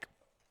get like,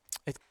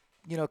 it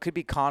could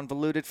be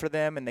convoluted for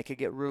them, and they could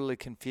get really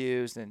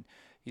confused. And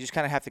you just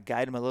kind of have to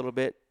guide them a little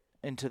bit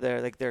into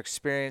their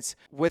experience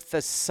with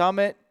the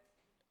Summit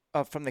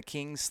from the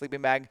King's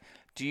sleeping bag.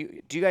 Do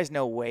you guys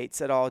know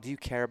weights at all? Do you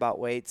care about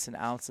weights and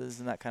ounces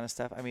and that kind of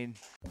stuff? I mean,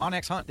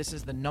 OnX Hunt, this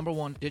is the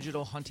 #1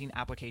 digital hunting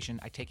application.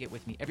 I take it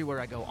with me everywhere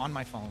I go on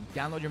my phone.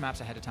 Download your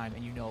maps ahead of time,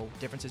 and you know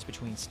differences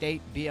between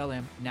state,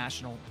 BLM,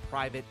 national,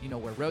 private. You know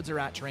where roads are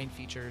at, terrain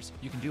features.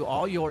 You can do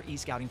all your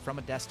e-scouting from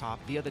a desktop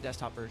via the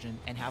desktop version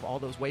and have all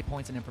those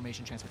waypoints and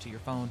information transferred to your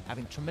phone,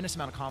 having a tremendous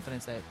amount of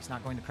confidence that it's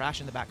not going to crash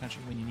in the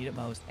backcountry when you need it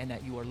most, and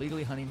that you are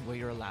legally hunting where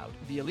you're allowed.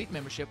 The Elite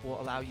membership will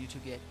allow you to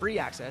get free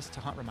access to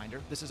Hunt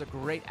Reminder. This is a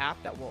great app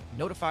that will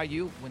notify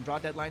you when draw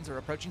deadlines are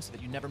approaching so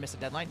that you never miss a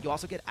deadline. You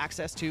also get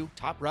access to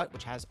Top Rut,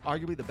 which has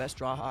arguably the best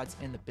draw odds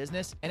in the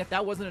business. And if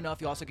that wasn't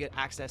enough, you also get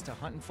access to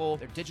Hunt in Full,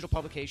 their digital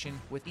publication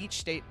with each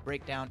state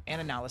breakdown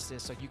and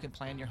analysis so you can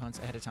plan your hunts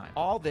ahead of time.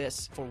 All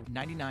this for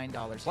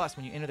 $99. Plus,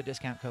 when you enter the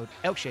discount code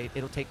ELKSHAPE,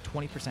 it'll take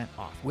 20%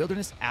 off.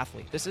 Wilderness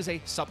Athlete. This is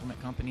a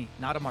supplement company,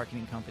 not a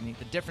marketing company.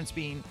 The difference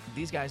being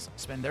these guys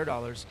spend their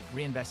dollars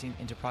reinvesting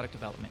into product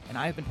development. And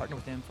I have been partnered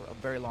with them for a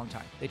very long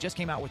time. They just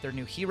came out with their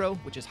new Hero,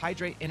 which is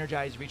Hydrate, Energize,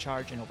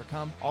 Recharge, and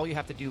Overcome. All you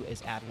have to do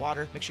is add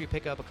water. Make sure you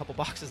pick up a couple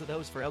boxes of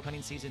those for elk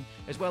hunting season,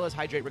 as well as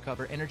Hydrate,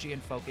 Recover, Energy,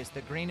 and Focus,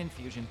 the Green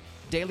Infusion,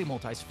 Daily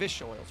Multis,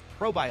 fish oils,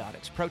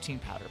 probiotics, protein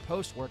powder,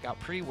 post-workout,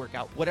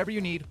 pre-workout, whatever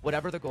you need,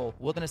 whatever the goal.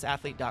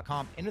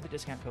 WildernessAthlete.com. Enter the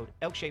discount code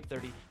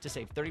ELKSHAPE30 to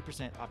save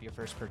 30% off your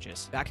first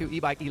purchase. Bakcou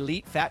e-bike,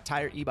 elite fat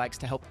tire e-bikes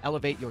to help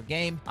elevate your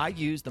game. I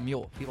use the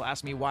Mule. People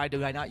ask me why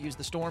do I not use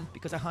the Storm?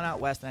 Because I hunt out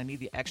west and I need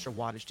the extra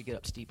wattage to get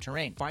up steep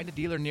terrain. Find a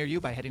dealer near you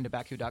by heading to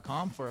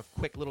Bakcou.com for a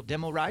quick little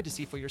demo ride to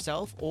see for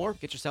yourself, or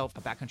get yourself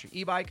a backcountry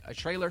e-bike, a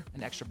trailer,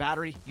 an extra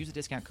battery. Use the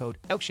discount code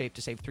ELKSHAPE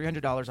to save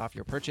 $300 off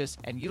your purchase,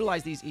 and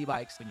utilize these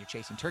e-bikes when you're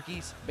chasing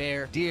turkeys,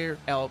 bear, deer,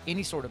 elk,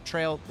 any sort of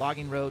trail,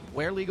 logging road.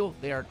 Where legal,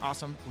 they are an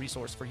awesome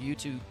resource for you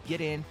to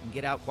get in and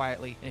get out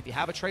quietly. And if you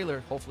have a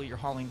trailer, hopefully you're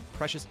hauling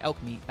precious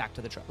elk meat back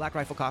to the truck. Black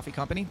Rifle Coffee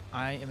Company.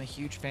 I am a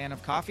huge fan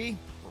of coffee.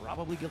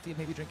 Probably guilty of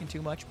maybe drinking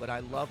too much, but I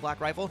love Black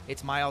Rifle.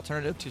 It's my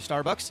alternative to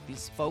Starbucks.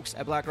 These folks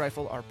at Black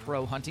Rifle are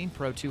pro hunting,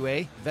 pro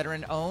 2A,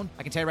 veteran owned.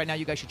 I can tell you right now,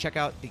 you guys should check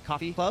out the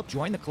coffee club.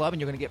 Join the club and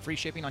you're going to get free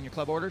shipping on your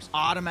club orders,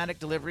 automatic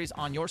deliveries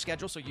on your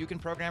schedule so you can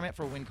program it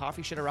for when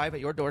coffee should arrive at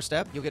your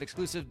doorstep. You'll get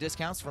exclusive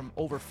discounts from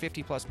over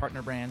 50 plus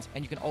partner brands,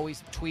 and you can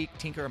always tweak,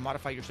 tinker, or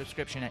modify your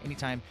subscription at any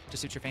time to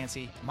suit your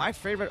fancy. My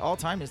favorite all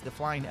time is the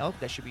Flying Elk.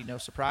 That should be no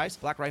surprise.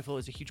 Black Rifle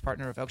is a huge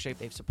partner of ElkShape.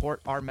 They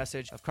support our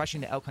message of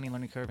crushing the elk hunting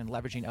learning curve and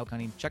leveraging elk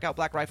hunting. Check out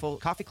Black Rifle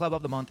Coffee Club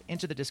of the Month.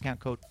 Enter the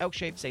discount code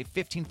ELKSHAPE, save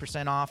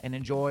 15% off, and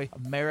enjoy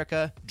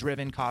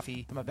America-driven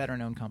coffee from a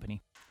veteran-owned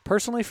company.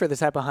 Personally, for the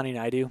type of hunting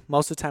I do,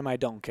 most of the time I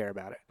don't care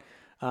about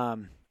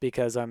it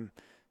because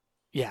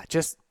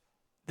just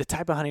the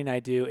type of hunting I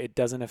do, it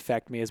doesn't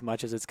affect me as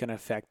much as it's going to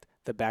affect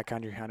the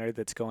backcountry hunter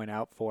that's going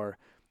out for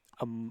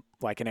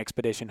like an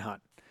expedition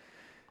hunt.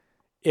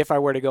 If I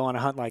were to go on a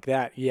hunt like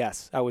that,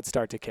 yes, I would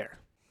start to care.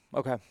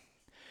 Okay.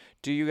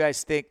 Do you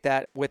guys think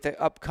that with the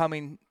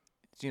upcoming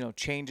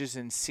changes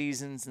in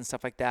seasons and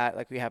stuff like that,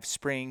 like we have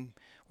spring,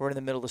 we're in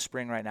the middle of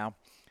spring right now,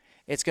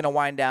 it's going to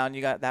wind down,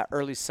 you got that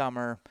early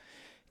summer,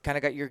 kind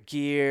of got your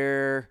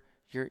gear,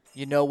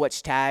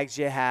 which tags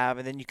you have,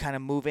 and then you kind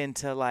of move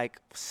into like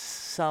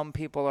some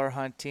people are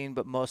hunting,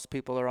 but most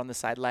people are on the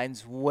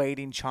sidelines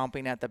waiting,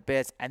 chomping at the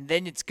bits, and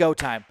then it's go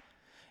time.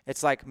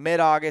 It's like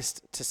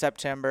mid-August to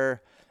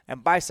September,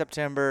 and by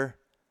September,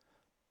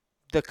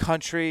 the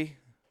country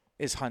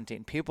is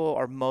hunting. People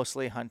are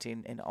mostly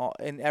hunting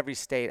in every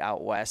state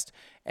out west,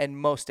 and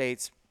most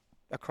states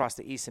across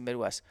the East and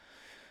Midwest.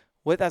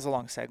 That's a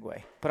long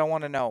segue, but I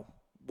want to know,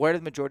 where do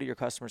the majority of your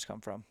customers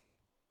come from?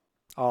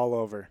 All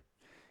over.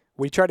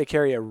 We try to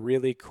carry a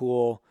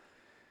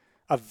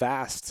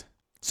vast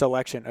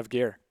selection of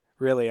gear.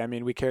 Really, I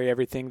mean, we carry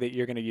everything that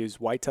you're going to use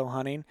whitetail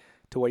hunting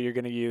to what you're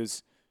going to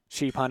use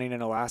sheep hunting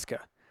in Alaska.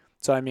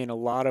 So I mean, a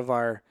lot of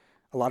our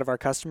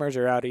customers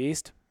are out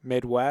east,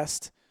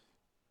 Midwest,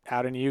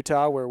 out in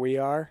Utah where we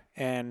are,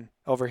 and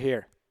over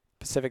here,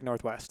 Pacific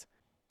Northwest.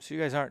 So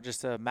you guys aren't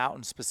just a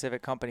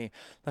mountain-specific company.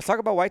 Let's talk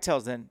about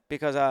whitetails then,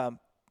 because I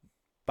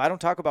don't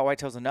talk about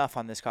whitetails enough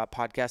on this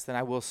podcast, and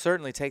I will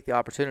certainly take the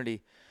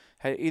opportunity.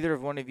 Had either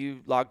of one of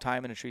you logged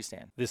time in a tree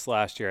stand? This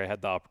last year, I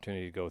had the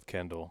opportunity to go with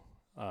Kendall,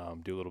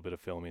 do a little bit of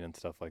filming and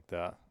stuff like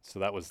that. So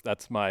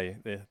that's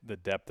the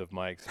depth of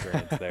my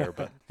experience there.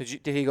 But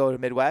did he go to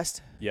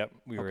Midwest? Yep,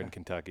 we were in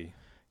Kentucky.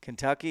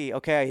 Kentucky,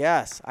 okay,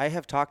 yes, I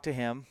have talked to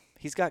him.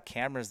 He's got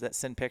cameras that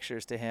send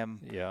pictures to him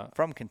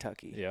from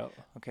Kentucky. Yeah.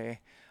 Okay.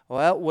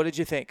 Well, what did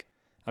you think?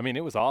 I mean,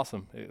 it was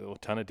awesome. A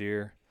ton of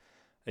deer.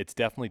 It's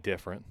definitely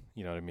different.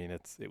 You know what I mean?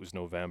 It was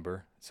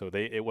November, so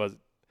it was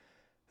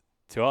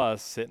to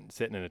us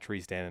sitting in a tree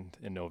stand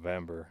in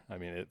November. I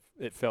mean,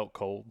 it felt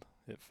cold.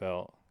 It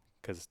felt,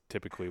 because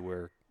typically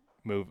we're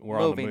We're on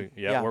the Moving, move.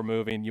 yeah. We're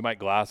moving. You might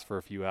glass for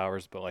a few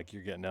hours, but like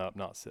you're getting up,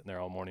 not sitting there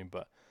all morning.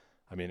 But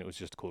I mean, it was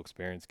just a cool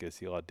experience. Get to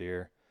see a lot of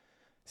deer,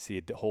 see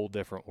a whole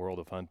different world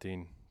of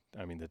hunting.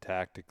 I mean, the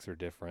tactics are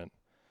different.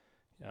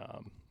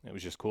 It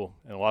was just cool,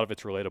 and a lot of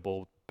it's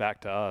relatable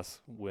back to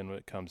us when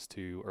it comes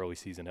to early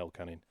season elk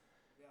hunting.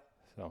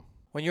 So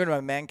When you were in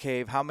my man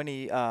cave, how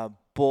many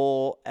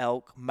bull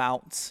elk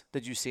mounts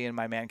did you see in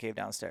my man cave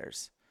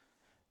downstairs?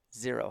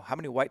 0. How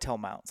many whitetail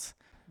mounts?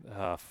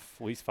 at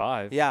least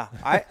 5. Yeah,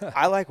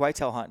 I like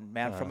whitetail hunting,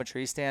 man, from a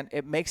tree stand.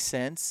 It makes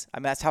sense. I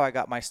mean, that's how I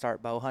got my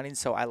start bow hunting,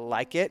 so I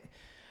like it.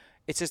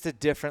 It's just a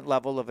different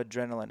level of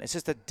adrenaline. It's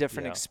just a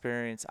different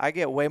experience. I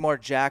get way more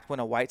jacked when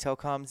a whitetail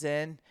comes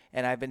in,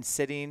 and I've been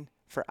sitting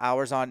for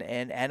hours on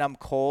end, and I'm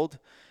cold,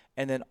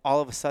 and then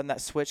all of a sudden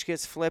that switch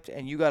gets flipped,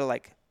 and you got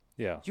to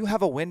you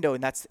have a window,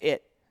 and that's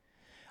it.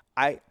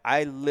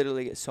 I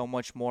literally get so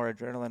much more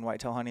adrenaline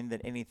whitetail hunting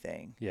than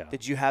anything. Yeah.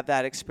 Did you have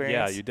that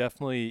experience? Yeah, you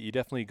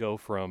definitely go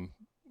from,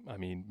 I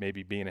mean,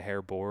 maybe being a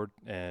hair bored,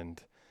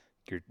 and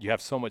you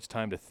have so much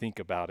time to think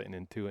about it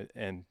and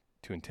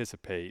to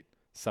anticipate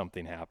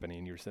something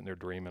happening. You're sitting there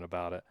dreaming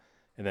about it,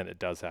 and then it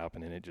does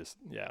happen, and it just,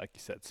 like you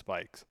said,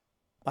 spikes.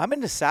 I'm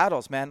into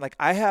saddles, man. Like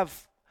I'm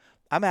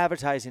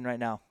advertising right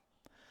now.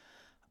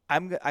 I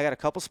got a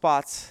couple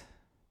spots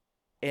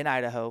in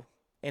Idaho,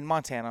 in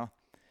Montana,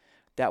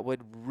 that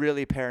would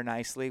really pair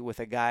nicely with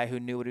a guy who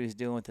knew what he was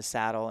doing with the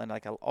saddle and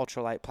like an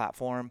ultralight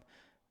platform,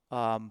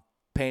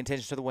 paying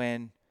attention to the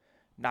wind,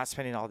 not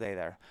spending all day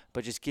there,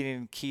 but just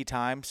getting key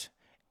times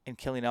and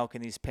killing elk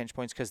in these pinch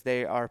points because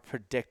they are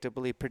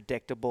predictably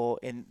predictable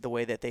in the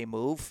way that they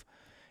move.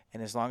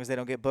 And as long as they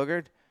don't get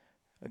boogered,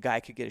 a guy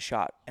could get a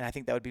shot. And I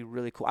think that would be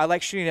really cool. I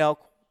like shooting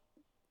elk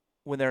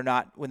when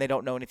they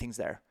don't know anything's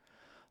there.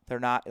 They're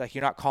not like,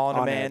 you're not calling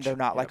them in. They're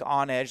not like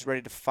on edge,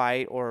 ready to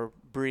fight or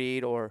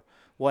breed or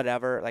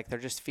whatever. Like they're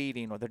just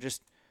feeding or they're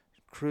just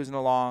cruising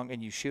along,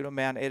 and you shoot them,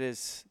 man. It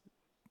is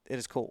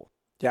cool.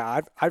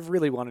 Yeah, I've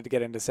really wanted to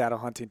get into saddle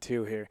hunting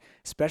too here,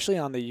 especially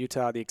on the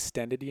Utah, the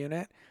extended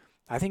unit.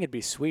 I think it'd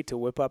be sweet to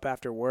whip up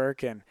after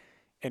work and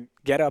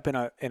get up in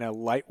a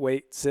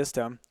lightweight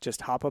system,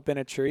 just hop up in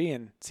a tree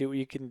and see what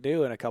you can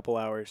do in a couple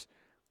hours.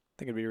 I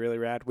think it'd be really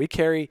rad. We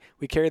carry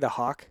the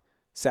Hawk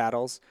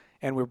saddles,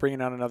 and we're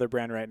bringing out another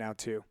brand right now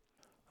too.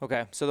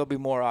 Okay, so there'll be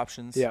more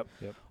options. Yep.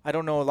 I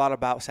don't know a lot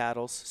about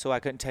saddles, so I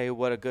couldn't tell you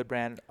what a good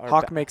brand.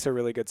 Hawk makes a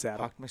really good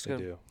saddle. Hawk makes They good.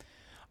 do.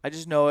 I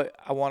just know it.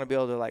 I want to be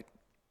able to like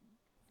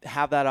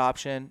have that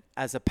option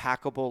as a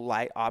packable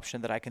light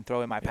option that I can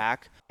throw in my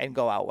pack and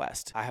go out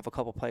west. I have a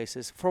couple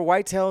places for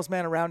whitetails,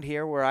 man, around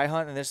here where I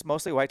hunt, and there's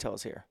mostly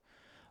whitetails here.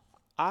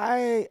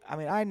 I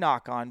mean, I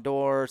knock on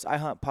doors. I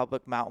hunt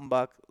public mountain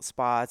buck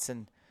spots,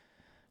 and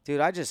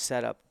dude, I just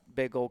set up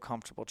big old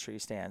comfortable tree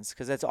stands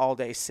because that's all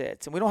day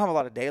sits, and we don't have a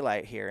lot of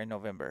daylight here in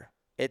November.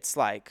 It's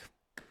like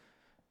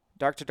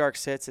dark to dark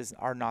sits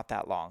are not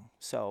that long.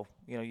 So,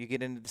 you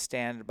get into the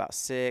stand at about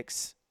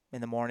 6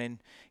 in the morning,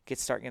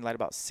 start getting light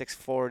about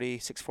 6:40,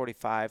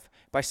 6:45.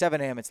 By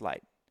 7 a.m. it's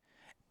light.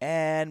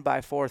 And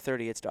by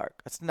 4:30 it's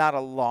dark. It's not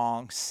a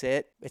long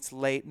sit. It's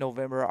late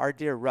November. Our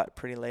deer rut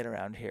pretty late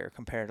around here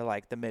compared to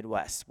like the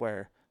Midwest,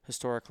 where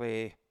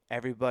historically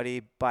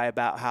everybody by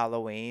about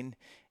Halloween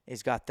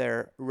has got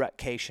their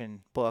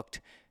rutcation booked.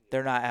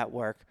 They're not at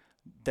work.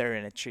 They're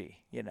in a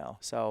tree,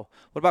 So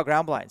what about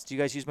ground blinds? Do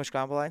you guys use much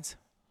ground blinds?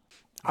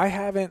 I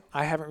haven't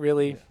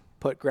really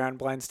put ground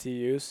blinds to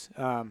use.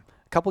 A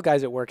couple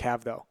guys at work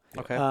have though.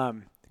 Okay. A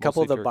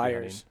couple of the turkey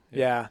buyers. hunting.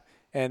 Yeah.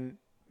 And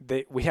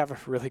we have a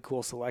really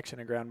cool selection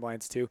of ground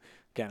blinds too.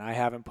 Again, I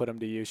haven't put them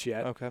to use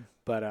yet. Okay.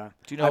 But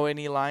do you know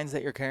any lines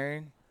that you're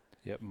carrying?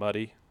 Yep,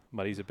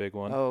 Muddy's a big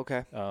one. Oh,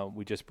 okay.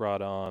 We just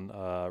brought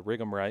on Rig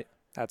 'em Right.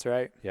 that's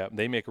right. Yeah,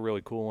 they make a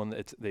really cool one.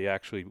 They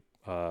actually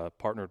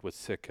partnered with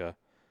Sitka,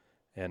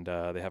 and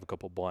they have a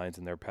couple blinds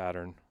in their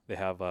pattern. They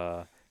have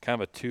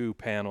kind of a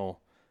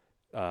 2-panel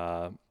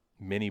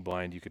mini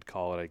blind, you could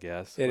call it, I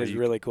guess. It is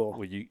really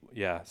cool.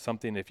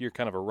 Something if you're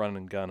kind of a run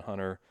and gun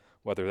hunter,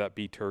 whether that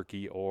be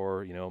turkey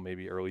or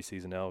maybe early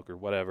season elk or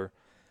whatever,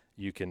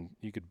 you could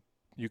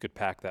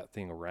pack that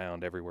thing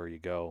around everywhere you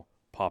go,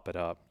 pop it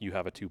up. You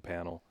have a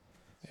 2-panel.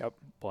 Yep.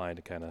 Blind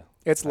to kind of.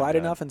 It's light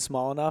enough and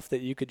small enough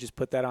that you could just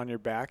put that on your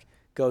back,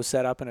 go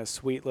set up in a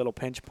sweet little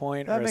pinch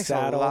point That or a makes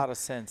saddle. a lot of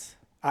sense.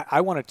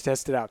 I want to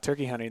test it out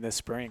turkey hunting this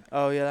spring.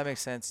 Oh, yeah, that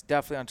makes sense.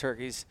 Definitely on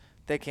turkeys.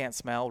 They can't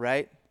smell,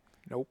 right?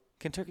 Nope.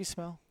 Can turkeys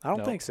smell? I don't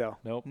No. think so.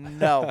 Nope.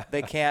 No,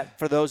 they can't.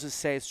 For those who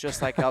say it's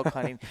just like elk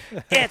hunting,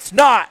 it's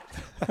not.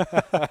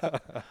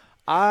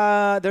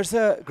 There's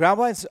ground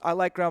blinds. I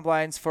like ground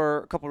blinds for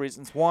a couple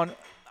reasons. One,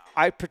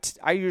 I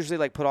usually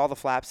like put all the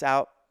flaps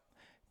out,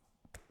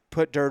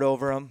 put dirt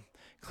over them,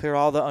 clear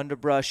all the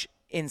underbrush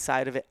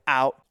inside of it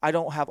out. I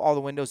don't have all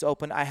the windows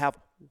open. I have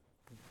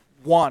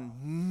 1,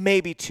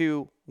 maybe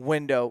 2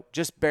 window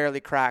just barely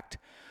cracked.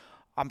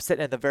 I'm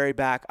sitting at the very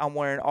back. I'm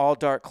wearing all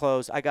dark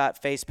clothes. I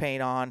got face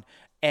paint on,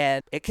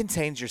 and it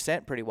contains your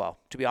scent pretty well,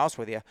 to be honest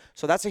with you.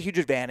 So that's a huge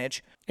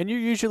advantage. And you're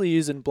usually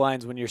using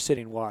blinds when you're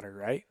sitting water,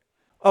 right?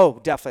 Oh,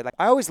 definitely. Like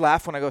I always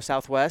laugh when I go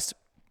Southwest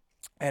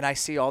and I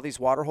see all these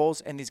water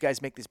holes, and these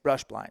guys make these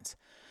brush blinds.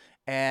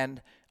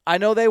 And I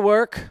know they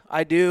work.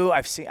 I do.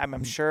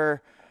 I'm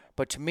sure.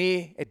 But to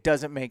me, it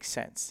doesn't make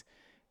sense.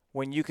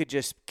 When you could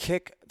just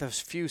kick those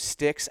few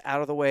sticks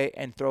out of the way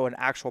and throw an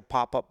actual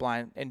pop-up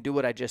blind and do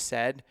what I just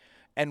said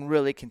and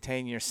really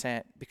contain your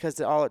scent. Because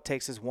all it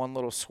takes is one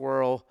little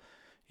swirl,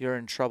 you're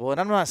in trouble.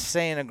 And I'm not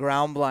saying a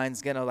ground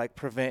blind's going to like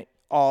prevent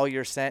all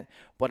your scent,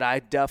 but I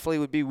definitely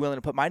would be willing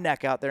to put my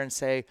neck out there and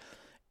say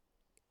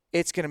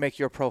it's going to make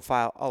your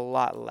profile a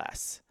lot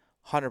less,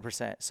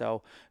 100%.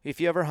 So if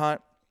you ever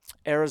hunt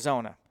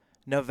Arizona,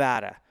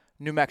 Nevada,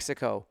 New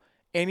Mexico,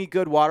 any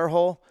good water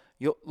hole,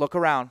 you'll look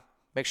around.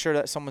 Make sure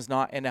that someone's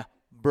not in a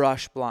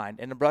brush blind.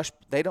 In a brush,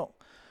 they don't.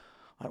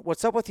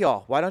 What's up with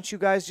y'all? Why don't you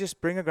guys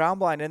just bring a ground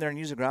blind in there and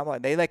use a ground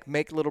blind? They like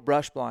make little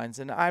brush blinds,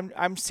 and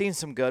I'm seeing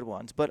some good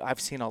ones, but I've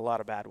seen a lot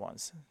of bad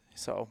ones.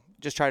 So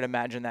just try to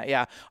imagine that.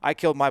 Yeah, I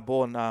killed my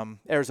bull in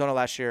Arizona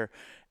last year,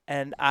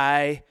 and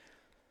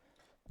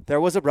there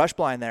was a brush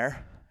blind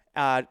there,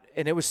 and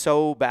it was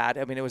so bad.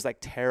 I mean, it was like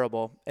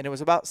terrible, and it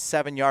was about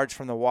 7 yards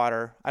from the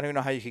water. I don't even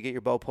know how you could get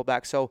your bow pulled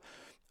back. So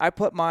I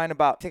put mine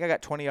I think I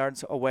got 20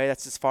 yards away.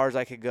 That's as far as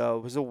I could go.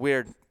 It was a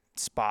weird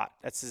spot.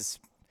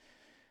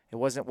 It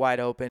wasn't wide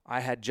open.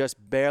 I had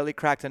just barely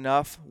cracked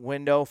enough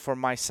window for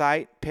my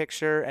sight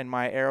picture and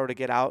my arrow to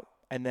get out.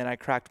 And then I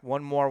cracked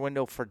one more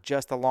window for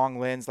just a long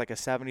lens, like a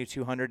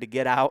 7200 to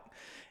get out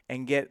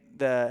and get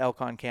the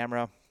elk on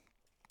camera.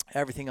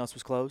 Everything else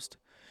was closed.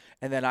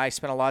 And then I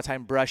spent a lot of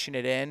time brushing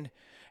it in.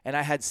 And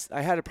I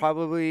had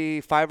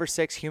probably 5 or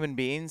 6 human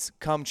beings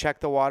come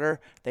check the water.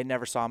 They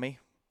never saw me.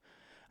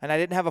 And I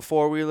didn't have a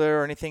four-wheeler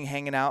or anything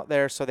hanging out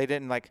there, so they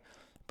didn't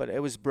but it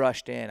was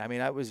brushed in. I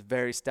mean, I was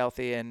very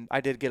stealthy, and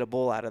I did get a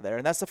bull out of there.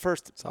 And that's the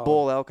first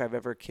bull elk I've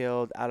ever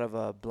killed out of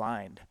a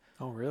blind.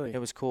 Oh, really? It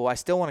was cool. I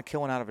still want to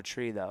kill one out of a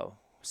tree, though.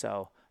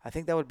 So I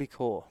think that would be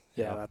cool.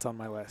 Yeah, that's on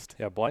my list.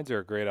 Yeah, blinds are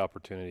a great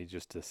opportunity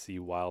just to see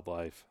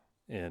wildlife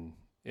in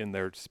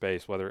their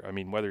space. Whether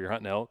you're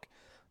hunting elk,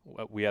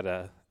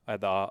 I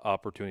had the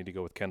opportunity to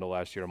go with Kendall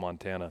last year to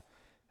Montana.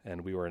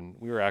 And we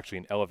were actually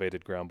in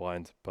elevated ground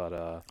blinds, but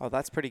oh,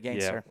 that's pretty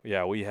gangster.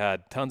 Yeah, we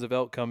had tons of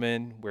elk come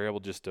in. We were able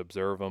just to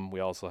observe them. We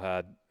also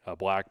had a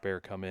black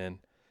bear come in. And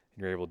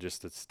you're able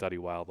just to study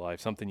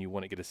wildlife, something you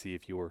wouldn't get to see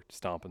if you were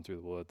stomping through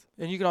the woods.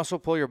 And you can also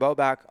pull your bow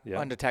back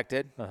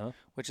undetected,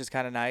 which is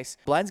kind of nice.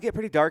 Blinds get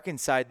pretty dark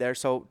inside there,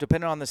 so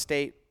depending on the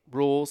state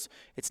rules,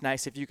 it's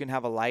nice if you can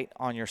have a light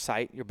on your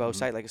sight, your bow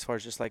sight, like as far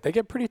as just like they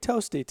get pretty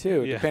toasty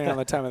too, depending on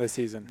the time of the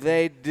season.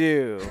 They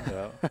do.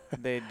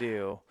 They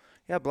do.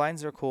 Yeah,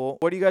 blinds are cool.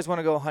 Where do you guys want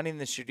to go hunting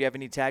this year? Do you have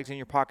any tags in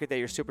your pocket that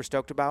you're super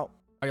stoked about?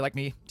 Are you like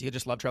me? Do you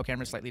just love trail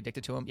cameras, slightly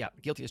addicted to them? Yeah,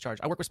 guilty as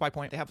charged. I work with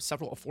SpyPoint. They have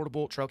several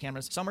affordable trail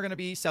cameras. Some are going to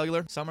be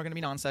cellular, some are going to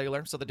be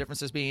non-cellular. So the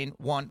differences being,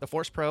 one, the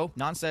Force Pro,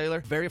 non-cellular,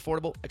 very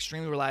affordable,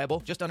 extremely reliable,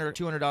 just under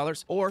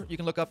 $200. Or you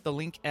can look up the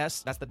Link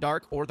S, that's the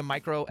dark, or the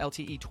Micro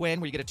LTE Twin,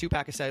 where you get a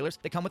 2-pack of cellulars.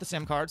 They come with the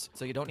SIM cards,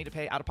 so you don't need to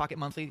pay out-of-pocket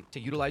monthly to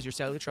utilize your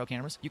cellular trail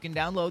cameras. You can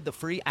download the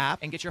free app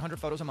and get your 100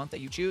 photos a month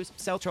that you choose.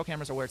 Cell trail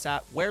cameras are where it's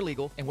at, where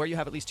legal, and where you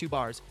have at least 2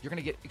 bars. You're going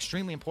to get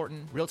extremely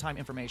important real-time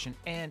information,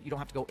 and you don't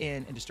have to go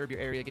in and disturb your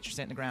area, get your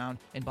scent in the ground,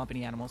 and bump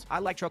any animals. I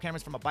like trail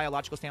cameras from a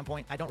biological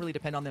standpoint. I don't really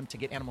depend on them to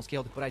get animals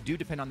killed, but I do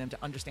depend on them to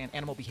understand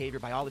animal behavior,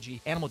 biology,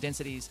 animal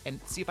densities, and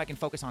see if I can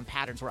focus on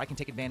patterns where I can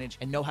take advantage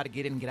and know how to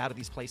get in and get out of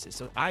these places.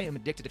 So I am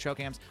addicted to trail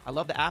cams. I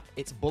love the app.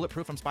 It's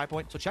bulletproof from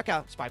SpyPoint. So check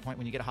out SpyPoint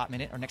when you get a hot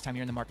minute or next time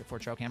you're in the market for a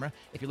trail camera.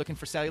 If you're looking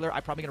for cellular,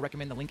 I'm probably going to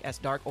recommend the Link S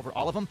Dark over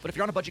all of them. But if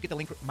you're on a budget, get the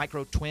Link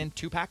Micro Twin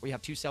 2-pack where you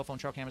have 2 cell phone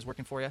trail cameras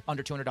working for you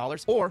under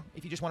 $200. Or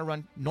if you just want to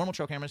run normal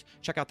trail cameras,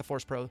 check out the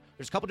Force Pro.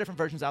 There's a couple different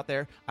versions out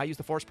there. I use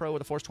the Force Pro or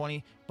the Force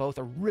 20. Both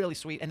are really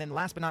sweet. And then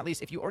last but not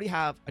least, if you already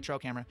have a trail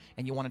camera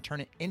and you want to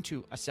turn it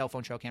into a cell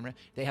phone trail camera,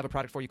 they have a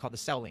product for you called the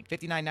Cell Link.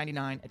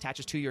 $59.99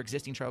 attaches to your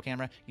existing trail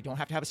camera. You don't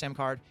have to have a SIM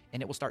card,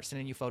 and it will start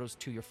sending you photos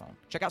to your phone.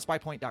 Check out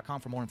spypoint.com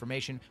for more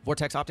information.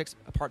 Vortex Optics,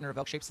 a partner of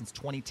Elk-Shape since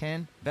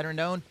 2010, veteran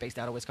known, based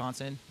out of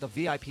Wisconsin. The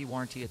VIP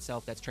warranty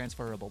itself that's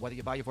transferable. Whether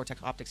you buy your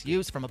Vortex Optics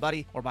used from a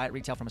buddy or buy it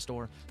retail from a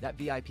store, that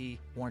VIP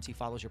warranty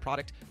follows your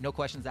product. No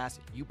questions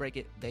asked. You break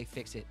it, they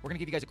fix it. We're going to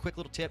give you guys a quick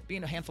little tip.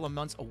 Being a handful of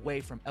months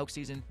away from elk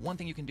season, one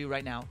thing you can do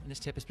right now, and this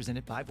tip is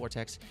presented by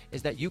Vortex,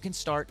 is that you can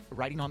start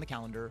writing on the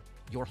calendar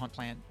your hunt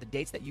plan, the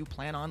dates that you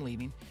plan on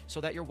leaving,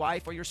 so that your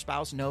wife or your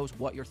spouse knows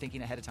what you're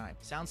thinking ahead of time.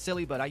 Sounds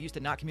silly, but I used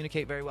to not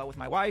communicate very well with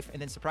my wife and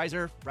then surprise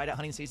her right at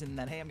hunting season and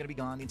then, hey, I'm going to be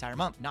gone the entire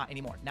month. Not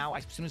anymore. Now,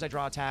 as soon as I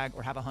draw a tag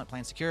or have a hunt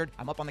plan secured,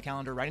 I'm up on the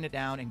calendar, writing it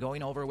down and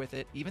going over with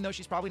it. Even though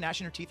she's probably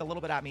gnashing her teeth a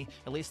little bit at me,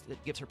 at least it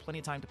gives her plenty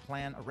of time to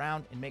plan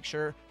around and make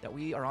sure that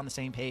we are on the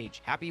same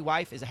page. Happy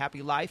wife is a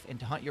happy life, and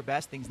to hunt your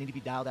best, things need to be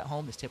dialed at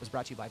home. This tip was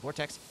brought to you by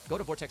Vortex. Go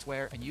to Vortex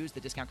Wear and use the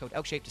discount code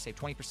ELKSHAPE to save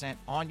 20%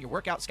 on your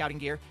workout scouting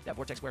gear that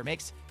Vortex Wear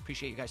makes.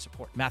 Appreciate you guys'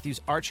 support.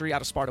 Matthews Archery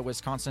out of Sparta,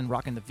 Wisconsin,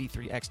 rocking the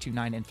V3X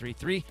 29 and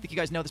 33. I think you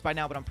guys know this by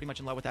now, but I'm pretty much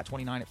in love with that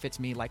 29. It fits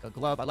me like a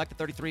glove. I like the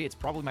 33. It's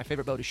probably my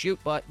favorite bow to shoot,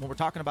 but when we're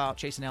talking about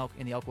chasing elk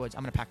in the elk woods,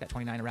 I'm going to pack that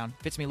 29 around.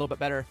 Fits me a little bit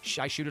better.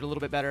 I shoot it a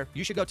little bit better.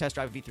 You should go test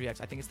drive a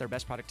V3X. I think it's their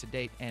best product to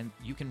date, and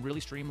you can really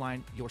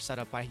streamline your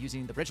setup by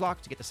using the bridge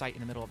lock to get the sight in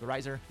the middle of the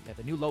riser. You have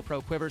the new low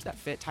pro quivers that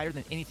fit tighter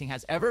than anything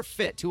has ever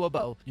fit to a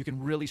bow. You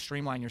can really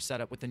streamline your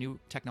setup with the new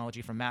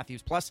technology from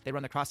Matthews. Plus, they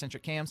run the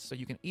cross-centric cams, so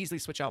you can easily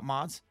switch out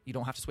mods. You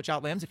don't have to switch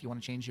out limbs if you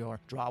want to change your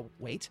draw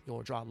weight,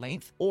 your draw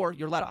length, or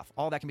your let off.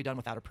 All that can be done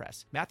without a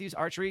press. Matthews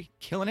Archery,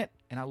 killing it,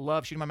 and I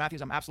love shooting my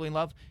Matthews. I'm absolutely in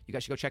love. You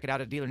guys should go check it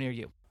out at a dealer near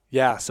you.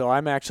 Yeah, so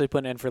I'm actually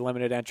putting in for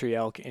limited entry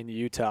elk in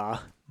Utah.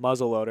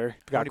 Muzzleloader.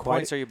 How many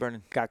points are you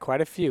burning? Got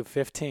quite a few,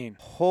 15.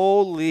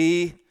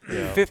 Holy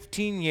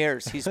 15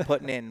 years he's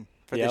putting in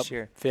for Yep, this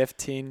year.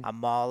 15.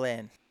 I'm all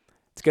in.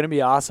 It's going to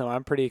be awesome.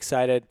 I'm pretty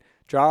excited.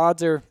 Draw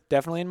odds are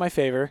definitely in my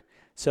favor,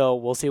 so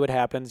we'll see what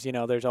happens. You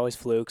know, there's always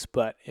flukes,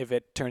 but if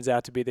it turns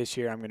out to be this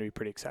year, I'm going to be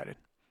pretty excited.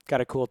 Got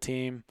a cool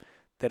team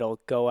that'll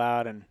go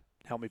out and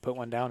help me put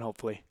one down,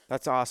 hopefully.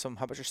 That's awesome.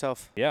 How about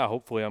yourself? Yeah,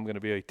 hopefully I'm going to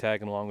be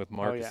tagging along with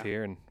Marcus yeah.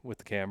 here and with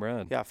the camera.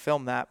 And Yeah,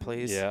 film that,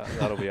 please. yeah,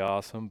 that'll be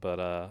awesome. But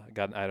I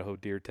got an Idaho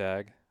deer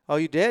tag. Oh,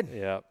 you did?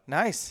 Yeah.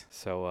 Nice.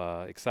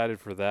 So excited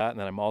for that. And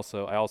then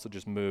I also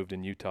just moved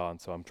in Utah, and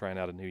so I'm trying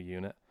out a new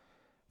unit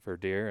for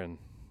deer and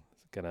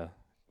gonna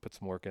put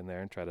some work in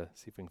there and try to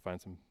see if we can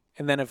find some.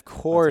 And then, of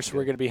course, good.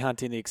 we're going to be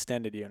hunting the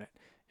extended unit.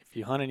 If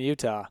you hunt in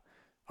Utah,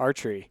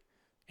 archery,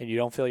 and you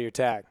don't fill your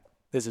tag,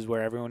 this is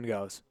where everyone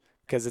goes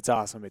because it's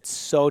awesome. It's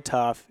so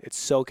tough. It's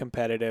so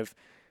competitive.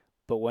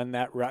 But when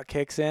that rut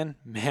kicks in,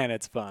 man,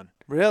 it's fun.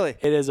 Really?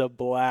 It is a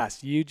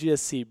blast. You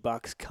just see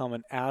bucks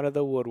coming out of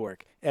the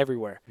woodwork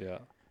everywhere. Yeah,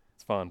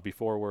 it's fun.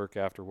 Before work,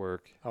 after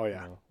work. Oh,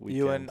 yeah. You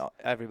weekends. and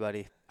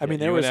everybody. I mean,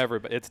 you there was and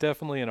everybody. It's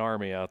definitely an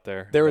army out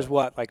there. There was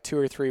like 2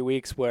 or 3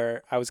 weeks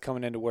where I was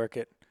coming into work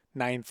at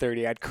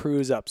 9:30. I'd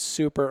cruise up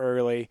super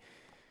early,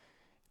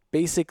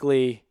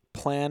 basically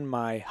plan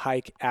my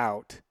hike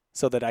out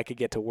so that I could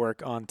get to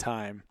work on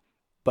time,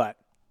 but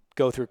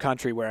go through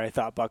country where I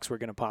thought bucks were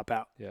going to pop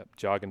out. Yeah,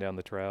 jogging down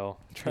the trail,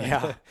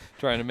 Yeah.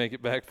 trying to make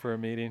it back for a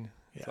meeting.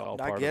 It's Yeah.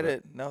 all I part get of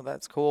it. No,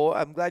 that's cool.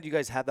 I'm glad you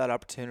guys had that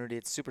opportunity.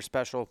 It's super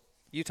special.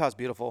 Utah's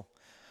beautiful.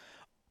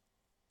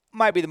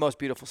 Might be the most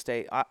beautiful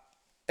state.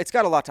 It's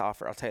got a lot to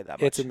offer, I'll tell you that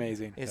much. It's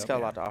amazing. It's got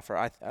a lot to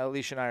offer.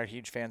 Alicia and I are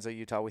huge fans of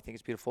Utah. We think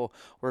it's beautiful.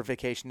 We're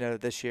vacationing there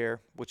this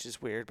year, which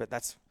is weird, but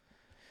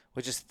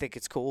we just think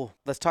it's cool.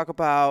 Let's talk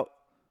about,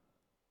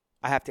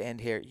 I have to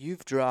end here.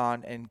 You've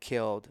drawn and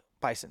killed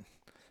bison.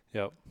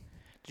 Yep.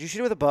 Did you shoot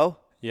it with a bow?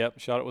 Yep.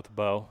 Shot it with a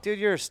bow. Dude,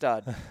 you're a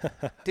stud.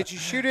 Did you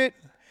shoot it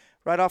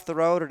right off the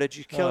road, or did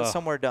you kill it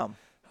somewhere dumb?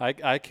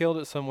 I killed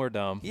it somewhere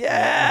dumb.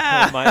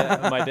 Yeah.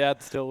 My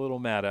dad's still a little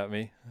mad at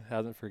me.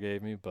 Hasn't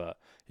forgave me, but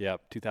yeah,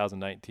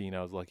 2019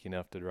 I was lucky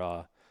enough to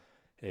draw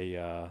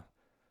a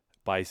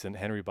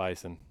Henry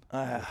Bison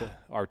with an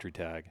archery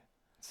tag.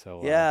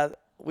 So Yeah,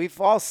 we've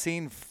all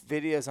seen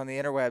videos on the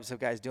interwebs of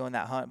guys doing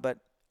that hunt, but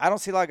I don't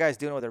see a lot of guys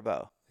doing it with their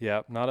bow.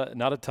 yeah, not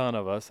a ton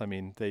of us. I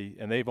mean,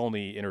 they've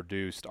only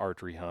introduced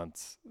archery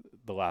hunts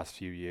the last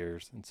few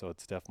years, and so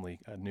it's definitely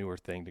a newer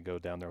thing to go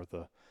down there with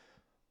a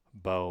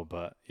bow.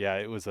 But yeah,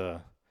 it was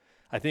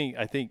I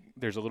think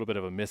there's a little bit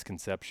of a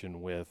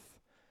misconception with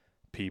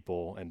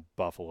people and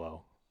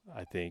buffalo.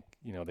 I think,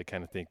 they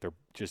kind of think they're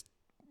just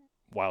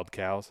wild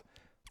cows,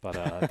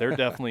 but they're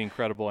definitely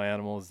incredible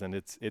animals, and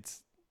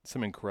it's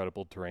some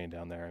incredible terrain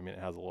down there. I mean, it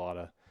has a lot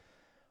of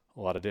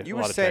You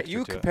were saying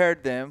you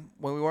compared them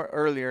when we were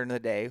earlier in the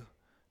day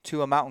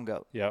to a mountain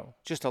goat, Yeah.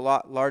 just a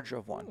lot larger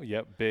of one.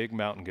 Yep. Big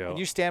mountain goat. And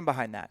you stand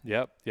behind that.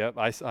 Yep.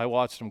 I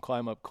watched them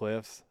climb up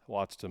cliffs.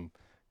 Watched them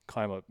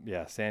climb up,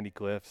 sandy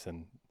cliffs,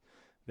 and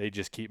they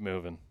just keep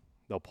moving.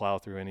 They'll plow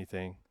through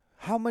anything.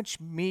 How much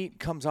meat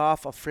comes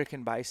off a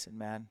freaking bison,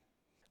 man?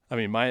 I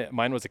mean,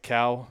 mine was a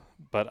cow,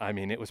 but I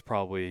mean, it was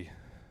probably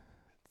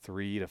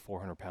 300 to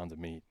 400 pounds of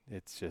meat.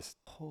 It's just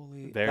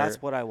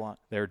That's what I want.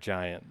 they're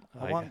giant.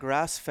 I want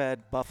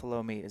grass-fed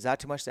buffalo meat. Is that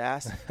too much to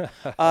ask?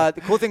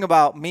 The cool thing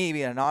about me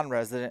being a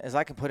non-resident is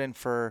I can put in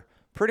for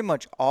pretty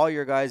much all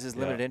your guys'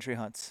 limited entry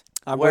hunts.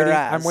 I'm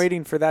Whereas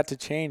waiting for that to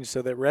change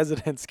so that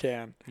residents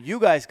can.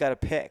 you guys got to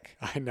pick.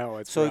 I know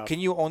it's So rough.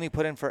 can you only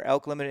put in for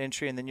elk limited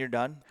entry and then you're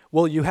done?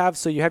 Well, you have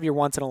your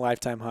once in a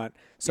lifetime hunt.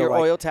 So your like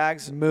oil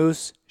tags?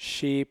 moose,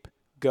 sheep,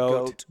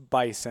 goat, Goat.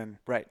 bison.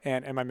 Right.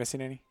 And am I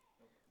missing any?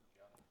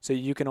 So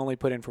you can only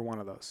put in for one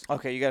of those.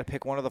 Okay, you got to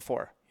pick one of the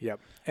 4. Yep.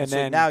 And so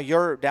then now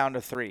you're down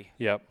to 3.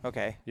 Yep.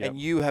 Okay. Yep. And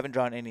you haven't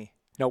drawn any.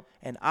 Nope.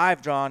 And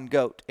I've drawn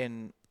goat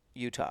in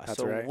Utah. That's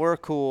so right. we're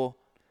cool.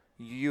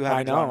 You I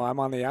haven't know. drawn. I'm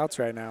on the outs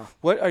right now.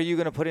 What are you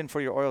going to put in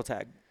for your oil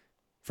tag?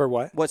 For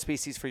what? What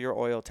species for your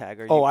oil tag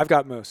are you? Oh, I've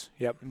got moose.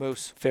 Yep.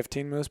 moose.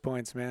 15 moose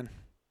points, man.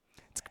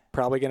 It's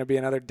probably going to be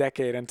another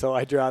decade until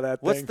I draw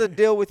that What's thing. the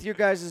deal with your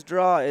guys'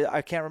 draw?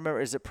 I can't remember.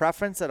 Is it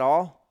preference at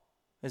all?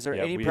 Is there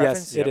Yeah, any we-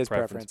 preference? Yes, it is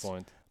preference preference.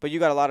 point. But you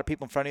got a lot of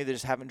people in front of you that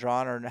just haven't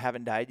drawn or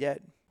haven't died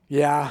yet.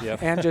 Yeah,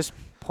 Yep. and just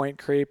point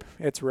creep.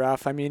 It's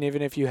rough. I mean,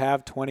 even if you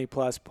have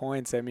 20-plus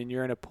points, I mean,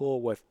 you're in a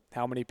pool with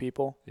how many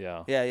people?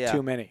 Yeah. Yeah.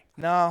 Too many.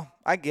 No,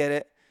 I get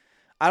it.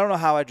 I don't know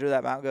how I drew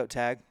that mountain goat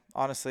tag,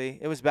 honestly.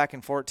 It was back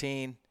in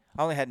 14.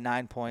 I only had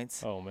 9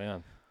 points. Oh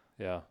man.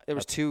 Yeah. There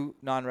was 2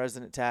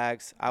 non-resident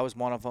tags. I was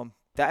one of them.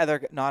 That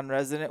other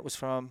non-resident was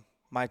from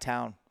my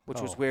town,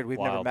 which was Oh, weird. We've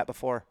never wild. met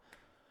before.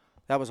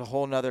 That was a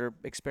whole nother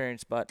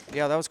experience. But,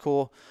 yeah, that was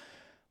cool.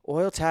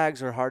 Oil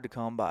tags are hard to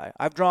come by.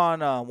 I've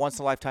drawn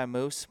once-in-a-lifetime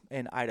moose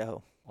in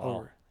Idaho,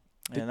 Wow.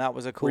 and that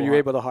was a cool Were you hunt.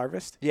 able to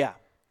harvest? Yeah.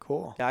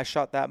 Cool. Yeah, I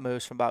shot that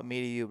moose from about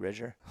me to you,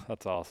 Bridger.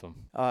 That's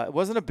awesome. It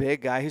wasn't a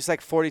big guy. He was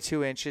like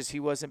 42 inches. He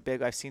wasn't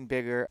big. I've seen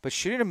bigger. But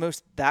shooting a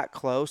moose that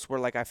close where,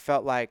 like, I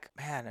felt like,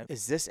 man,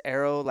 is this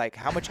arrow, like,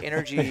 how much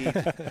energy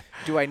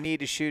do I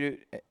need to shoot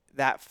it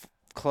that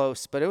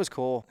close? But it was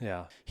cool.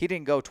 Yeah. He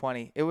didn't go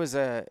 20. It was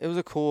a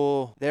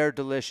cool, they're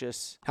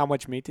delicious. How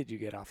much meat did you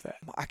get off that?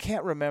 I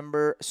can't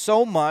remember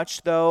so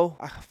much, though.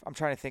 I'm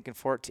trying to think in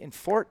 14.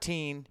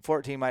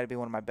 14 might have been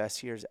one of my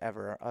best years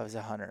ever as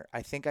a hunter.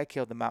 I think I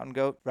killed the mountain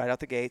goat right out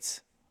the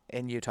gates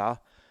in Utah.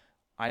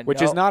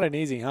 Which is not an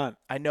easy hunt.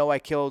 I know I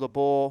killed a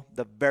bull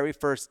the very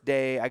first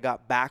day I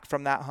got back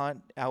from that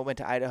hunt. I went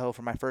to Idaho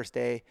for my first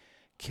day,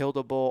 killed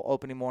a bull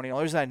opening morning. The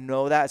only reason I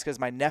know that is because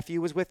my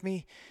nephew was with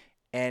me.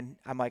 And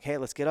I'm like, hey,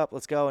 let's get up,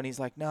 let's go. And he's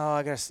like,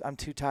 no, I'm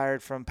too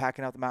tired from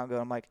packing out the mountain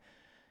goat. I'm like,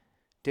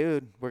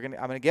 dude, I'm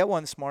gonna get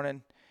one this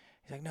morning.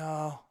 He's like,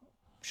 no.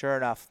 Sure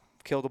enough,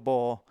 killed a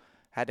bull.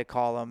 Had to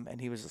call him,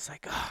 and he was just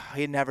like, oh,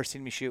 he had never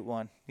seen me shoot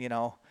one, you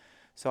know.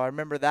 So I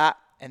remember that,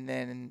 and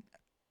then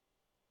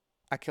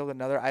I killed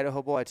another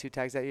Idaho bull. I had 2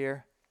 tags that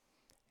year,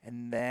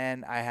 and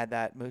then I had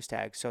that moose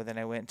tag. So then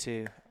I went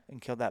to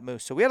and killed that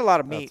moose. So we had a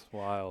lot of meat. That's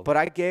wild. But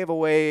I gave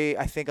away,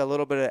 I think, a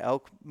little bit of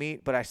elk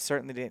meat, but I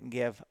certainly didn't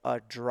give a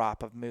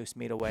drop of moose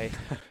meat away.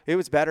 It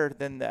was better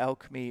than the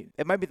elk meat.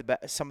 It might be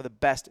some of the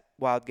best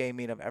wild game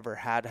meat I've ever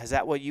had. Is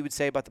that what you would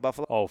say about the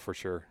buffalo? Oh, for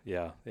sure.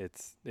 Yeah.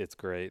 It's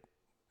great.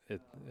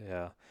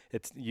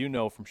 It's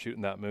from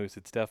shooting that moose,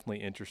 it's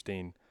definitely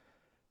interesting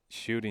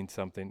shooting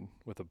something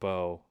with a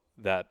bow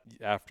that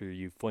after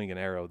you fling an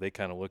arrow, they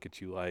kind of look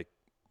at you like,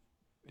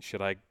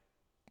 should I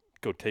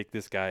go take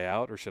this guy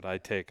out or should I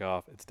take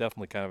off? It's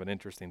definitely kind of an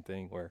interesting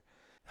thing where.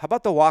 How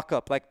about the walk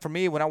up? Like for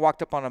me, when I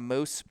walked up on a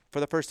moose for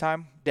the first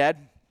time,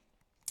 dead,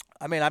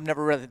 I mean, I've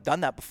never really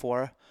done that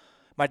before.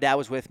 My dad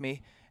was with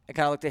me. I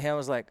kind of looked at him and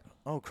was like,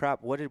 oh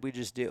crap, what did we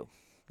just do?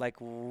 Like,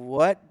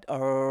 what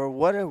are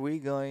we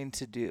going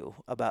to do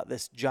about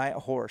this giant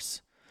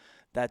horse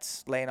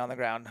that's laying on the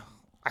ground?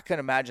 I couldn't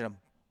imagine a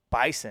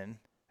bison.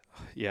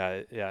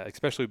 Yeah,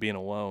 especially being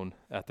alone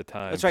at the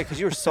time. That's right, because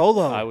you were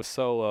solo. I was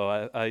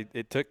solo. I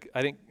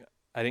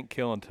didn't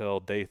kill until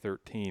day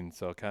 13,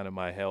 so kind of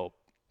my help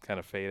kind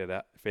of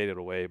faded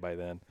away by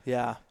then.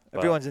 Yeah. But-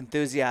 Everyone's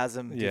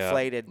enthusiasm Yeah.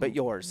 deflated, but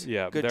yours.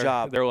 Yeah, Good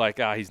job. They're like,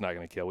 he's not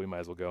going to kill. We might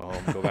as well go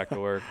home, go back to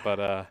work. But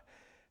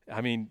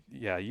I mean,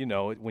 yeah,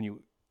 when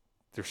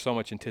there's so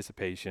much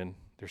anticipation,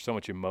 there's so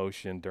much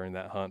emotion during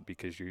that hunt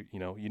because you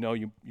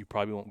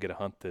probably won't get to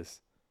hunt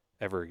this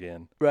ever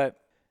again. Right.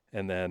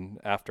 And then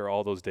after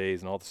all those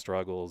days and all the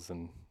struggles,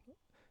 and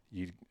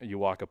you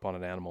walk up on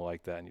an animal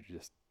like that, and you're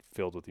just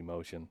filled with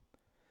emotion,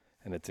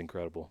 and it's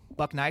incredible.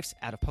 Buck Knifes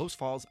out of Post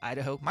Falls,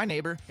 Idaho. My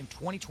neighbor, in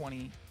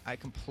 2020, I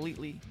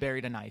completely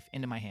buried a knife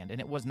into my hand, and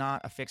it was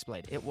not a fixed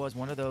blade. It was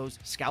one of those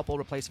scalpel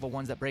replaceable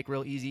ones that break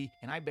real easy,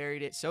 and I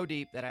buried it so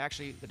deep that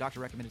the doctor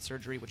recommended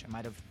surgery, which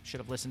I should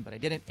have listened, but I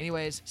didn't.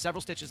 Anyways,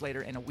 several stitches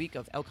later, in a week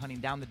of elk hunting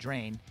down the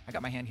drain, I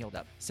got my hand healed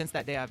up. Since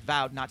that day, I've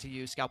vowed not to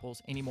use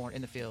scalpels anymore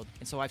in the field,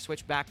 and so I've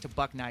switched back to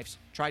Buck Knifes,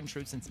 tried and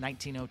true since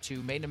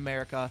 1902, made in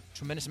America,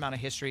 tremendous amount of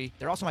history.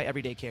 They're also my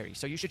everyday carry,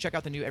 so you should check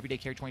out the new Everyday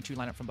Carry 22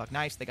 lineup from Buck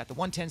Knifes. They got the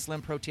 110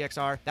 Slim Pro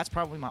TXR. That's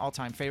probably my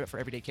all-time favorite for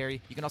everyday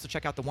carry. You can also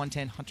check out the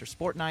 110 Hunter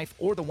Sport Knife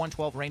or the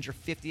 112 Ranger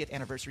 50th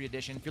Anniversary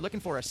Edition. If you're looking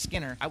for a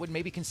skinner, I would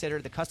maybe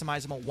consider the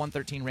customizable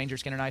 113 Ranger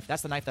Skinner Knife.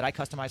 That's the knife that I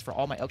customized for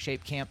all my Elk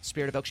Shape Camp,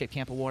 Spirit of Elk Shape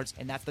Camp awards,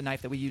 and that's the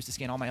knife that we use to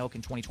skin all my elk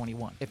in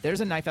 2021. If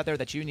there's a knife out there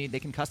that you need, they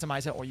can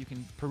customize it, or you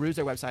can peruse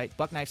their website.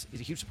 Buck Knifes is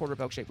a huge supporter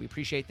of Elk Shape. We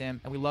appreciate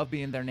them, and we love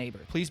being their neighbor.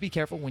 Please be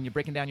careful when you're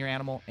breaking down your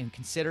animal, and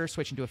consider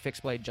switching to a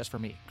fixed blade just for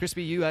me.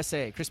 Crispy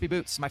USA. Crispy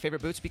Boots. My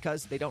favorite boots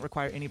because they don't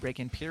require any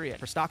break-in, period.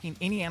 For stocking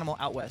any animal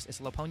out west, it's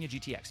the Laponia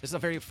GTX. This is a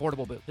very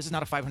affordable boot. This is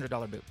not a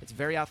 $500 boot. It's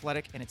very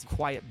athletic, and it's a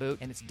quiet boot,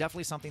 and it's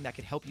definitely something that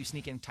could help you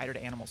sneak in tighter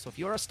to animals. So if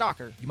you're a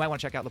stalker, you might want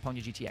to check out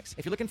Laponia GTX.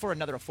 If you're looking for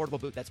another affordable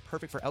boot that's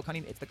perfect for elk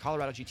hunting, it's the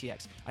Colorado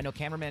GTX. I know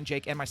cameraman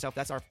Jake and myself,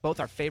 that's both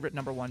our favorite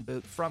 #1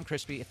 boot from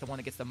Crispy. It's the one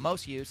that gets the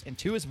most use, and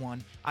 2 is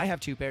 1. I have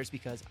 2 pairs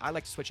because I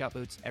like to switch out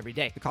boots every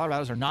day. The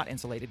Colorados are not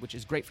insulated, which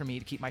is great for me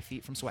to keep my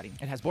feet from sweating.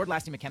 It has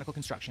board-lasting mechanical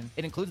construction.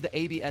 It includes the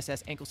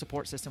ABSS ankle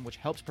support system, which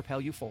helps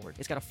propel you forward.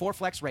 It's got a 4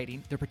 flex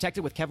rating. They're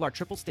protected with Kevlar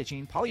triple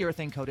stitching,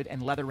 polyurethane coated,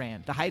 and leather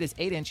ran. The height is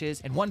 8 inches,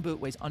 size, and one boot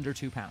weighs under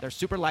 2 pounds. They're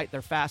super light,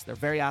 they're fast, they're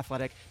very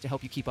athletic to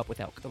help you keep up with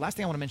elk. The last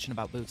thing I want to mention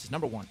about boots is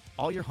number 1,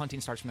 all your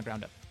hunting starts from the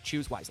ground up.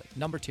 Choose wisely.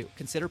 Number 2,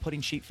 consider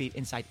putting sheep feet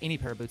inside any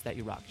pair of boots that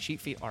you rock. Sheep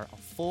feet are a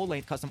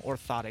full-length custom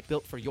orthotic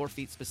built for your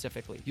feet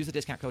specifically. Use the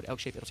discount code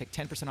ELKSHAPE. It'll take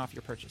 10% off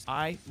your purchase.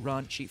 I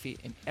run sheep feet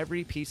in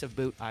every piece of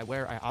boot I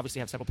wear. I obviously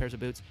have several pairs of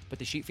boots, but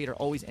the sheep feet are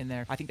always in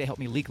there. I think they help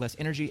me leak less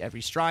energy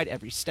every stride,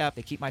 every step.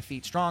 They keep my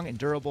feet strong and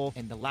durable.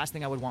 And the last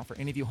thing I would want for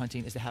any of you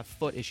hunting is to have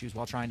foot issues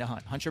while trying to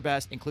hunt. Hunt your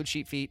best. Include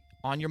sheep feet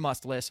on your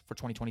must list for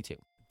 2022.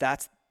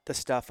 That's the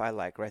stuff I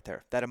like right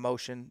there. That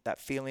emotion, that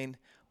feeling.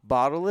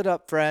 Bottle it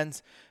up,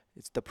 friends.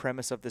 It's the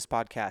premise of this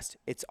podcast.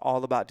 It's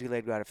all about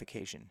delayed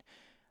gratification.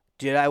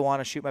 Did I want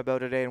to shoot my bow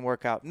today and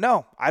work out?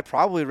 No. I'd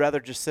probably rather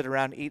just sit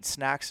around, eat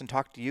snacks, and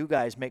talk to you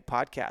guys, make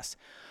podcasts.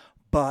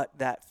 But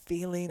that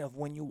feeling of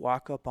when you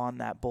walk up on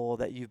that bull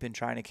that you've been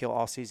trying to kill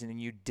all season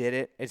and you did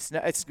it,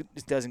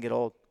 it doesn't get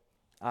old.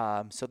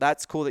 So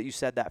that's cool that you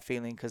said that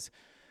feeling, because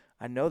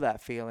I know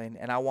that feeling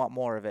and I want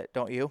more of it.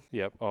 Don't you?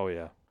 Yep. Oh,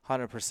 yeah.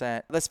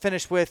 100%. Let's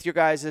finish with your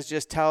guys'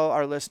 just tell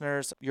our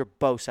listeners your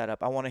bow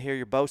setup. I want to hear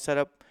your bow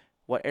setup,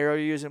 what arrow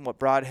you're using, what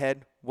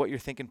broadhead, what you're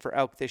thinking for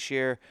elk this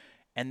year,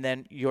 and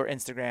then your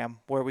Instagram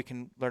where we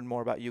can learn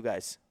more about you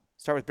guys.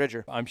 Start with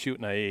Bridger. I'm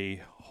shooting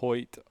a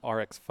Hoyt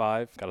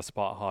RX5. Got a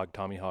Spot Hog,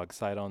 Tommy Hog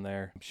sight on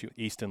there. I'm shooting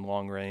Easton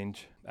long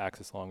range,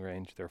 Axis long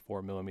range. They're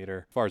 4mm.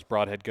 As far as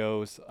broadhead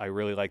goes, I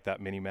really like that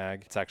mini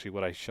mag. It's actually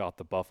what I shot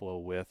the buffalo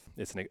with.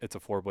 It's a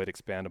 4-blade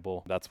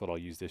expandable. That's what I'll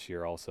use this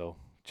year also,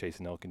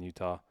 chasing elk in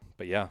Utah.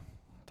 But yeah,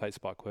 tight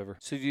spot quiver.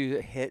 So do you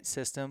hit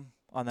system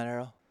on that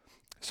arrow?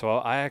 So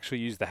I actually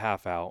used the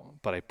half out,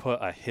 but I put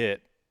a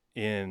hit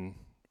in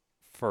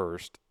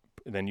first,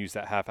 and then use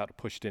that half out to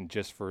push it in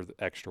just for the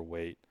extra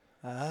weight.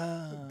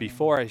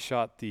 Before I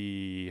shot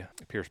the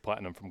Pierce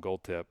Platinum from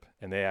Gold Tip,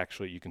 and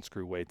you can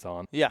screw weights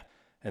on. Yeah.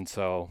 And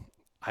so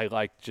I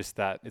like just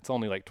that. It's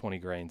only like 20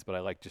 grains, but I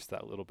like just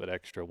that little bit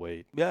extra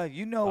weight. Yeah,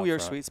 you know your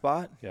sweet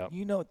spot. Yeah.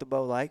 You know what the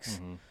bow likes.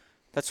 Mm-hmm.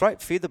 That's right.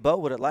 Feed the bow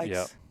what it likes.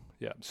 Yeah.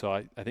 Yeah. So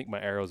I think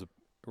my arrow's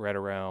right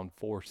around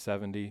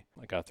 470.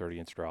 I got a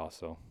 30-inch draw,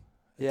 so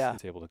yeah,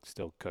 it's able to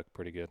still cook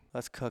pretty good.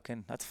 That's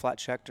cooking. That's flat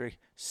trajectory.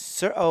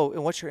 Sir,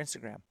 and what's your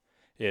Instagram?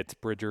 It's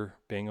Bridger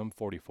Bingham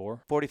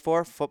 44.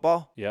 44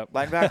 football. Yep.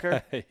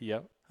 Linebacker.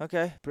 Yep.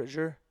 Okay.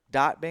 Bridger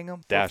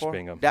Bingham. Dash 44?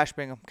 Bingham. Dash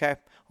Bingham. Okay.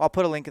 I'll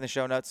put a link in the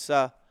show notes.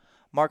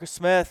 Marcus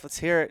Smith, let's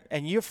hear it.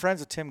 And you're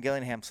friends with Tim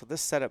Gillingham, so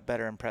this setup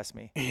better impress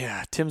me.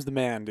 Yeah, Tim's the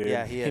man, dude.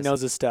 Yeah, he is. He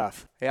knows his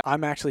stuff. Yeah.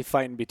 I'm actually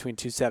fighting between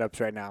 2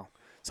 setups right now.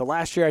 So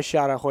last year I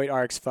shot a Hoyt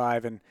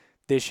RX5, and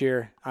this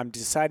year I'm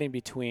deciding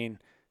between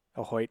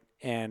a Hoyt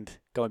and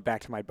going back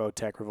to my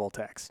Bowtech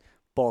Revoltex.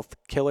 Both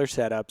killer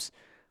setups.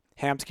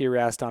 Hamsky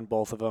rest on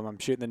both of them. I'm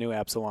shooting the new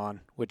Epsilon,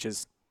 which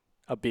is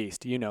a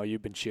beast. You know,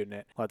 you've been shooting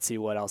it. Let's see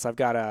what else. I've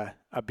got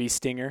a Beast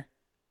Stinger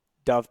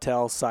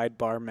dovetail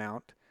sidebar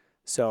mount.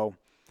 So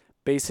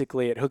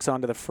basically it hooks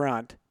onto the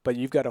front, but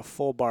you've got a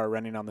full bar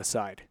running on the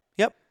side.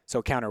 Yep.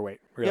 So counterweight,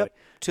 really. Yep.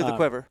 To the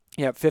quiver.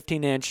 Yeah,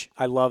 15-inch.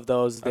 I love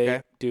those. They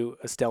Okay. do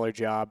a stellar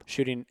job.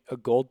 Shooting a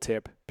Gold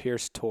Tip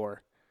Pierce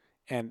Tor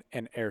and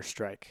an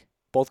Airstrike.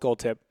 Both Gold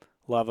Tip.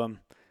 Love them.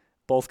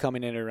 Both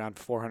coming in at around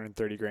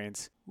 430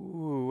 grains.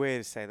 Ooh, wait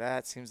a second.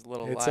 That seems a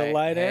little light. It's a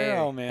light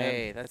arrow, man.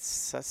 Hey, that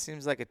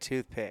seems like a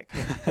toothpick.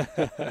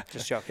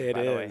 Just joking, It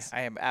by the way. is.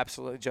 I am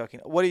absolutely joking.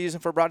 What are you using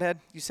for broadhead,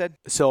 you said?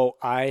 So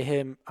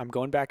I'm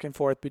going back and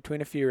forth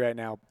between a few right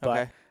now, but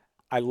Okay.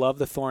 I love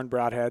the Thorn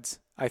broadheads.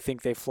 I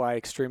think they fly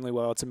extremely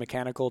well. It's a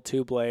mechanical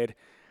 2-blade,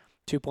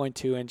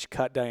 2.2-inch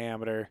cut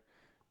diameter.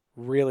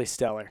 Really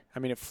stellar. I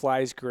mean, it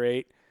flies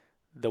great.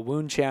 The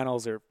wound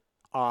channels are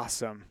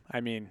awesome.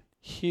 I mean,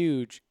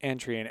 huge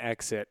entry and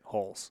exit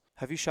holes.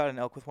 Have you shot an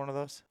elk with one of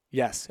those?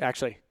 Yes,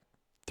 actually.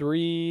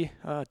 3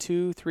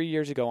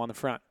 years ago on the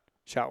front,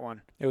 shot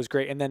one. It was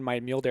great. And then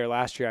my mule deer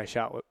last year I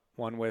shot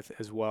one with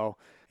as well.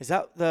 Is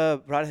that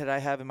the broadhead I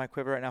have in my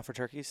quiver right now for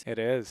turkeys? It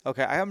is.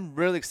 Okay, I am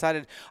really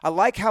excited. I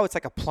like how it's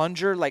like a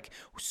plunger. Like,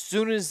 as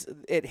soon as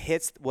it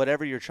hits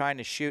whatever you're trying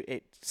to shoot,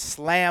 it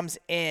slams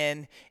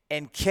in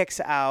and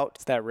kicks out.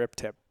 It's that rip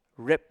tip.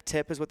 Rip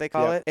tip is what they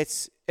call Yep.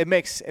 it. It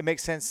makes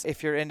sense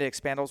if you're into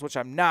expandables, which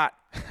I'm not,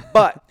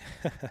 but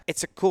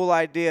it's a cool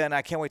idea, and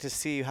I can't wait to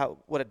see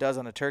what it does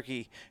on a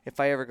turkey if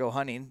I ever go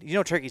hunting. You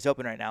know, turkey's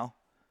open right now.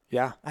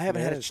 Yeah. I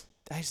haven't it had is.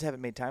 I just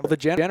haven't made time. Well, the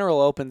general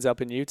opens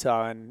up in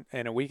Utah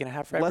in a week and a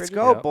half. Right, Let's Bridget?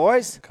 go, Yep.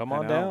 boys. Come I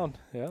on know. down.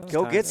 Yeah.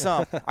 Go time. get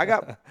some. I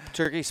got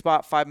turkey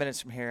spot 5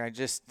 minutes from here. I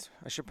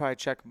should probably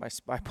check my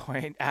Spy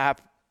Point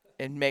app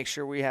and make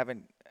sure we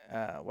haven't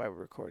while we're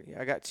recording.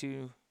 I got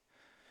two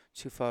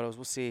photos.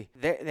 We'll see.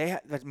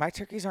 My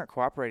turkeys aren't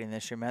cooperating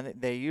this year, man.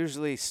 They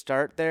usually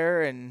start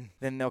there and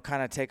then they'll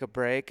kind of take a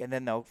break and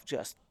then they'll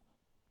just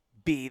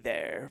be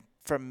there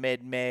from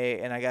mid-May.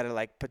 And I got to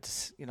I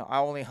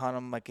only hunt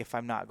them like if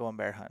I'm not going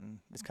bear hunting.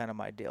 It's kind of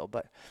my deal.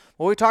 But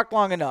we talked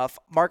long enough.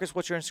 Marcus,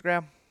 what's your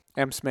Instagram?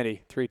 M.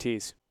 Smitty, 3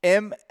 T's.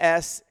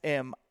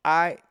 MSMITTTY.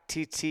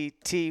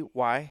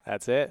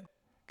 That's it.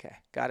 Okay,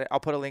 got it. I'll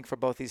put a link for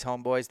both these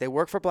homeboys. They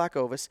work for Black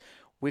Ovis.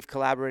 We've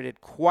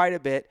collaborated quite a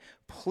bit.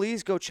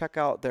 Please go check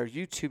out their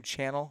YouTube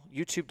channel,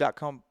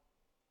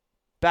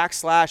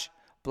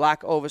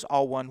 youtube.com/Black Ovis,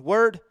 all one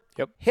word.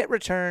 Yep. Hit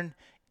return.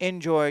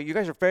 Enjoy. You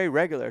guys are very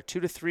regular. 2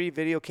 to 3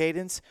 video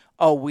cadence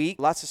a week.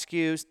 Lots of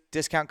SKUs.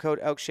 Discount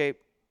code ElkShape.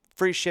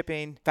 Free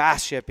shipping.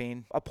 Fast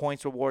shipping. A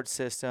points reward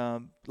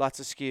system. Lots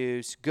of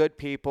SKUs. Good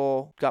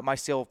people. Got my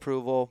seal of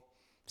approval.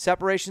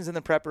 Separations in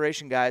the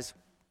preparation, guys.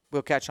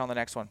 We'll catch you on the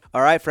next one.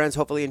 All right, friends.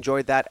 Hopefully you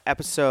enjoyed that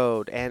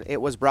episode. And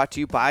it was brought to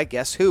you by,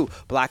 guess who?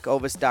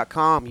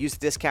 BlackOvis.com. Use the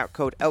discount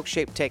code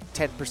ElkShape. Take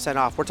 10%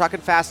 off. We're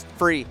talking fast,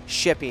 free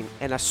shipping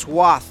and a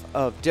swath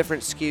of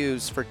different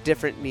SKUs for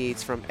different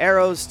needs, from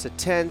arrows to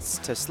tents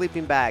to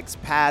sleeping bags,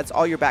 pads,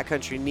 all your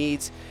backcountry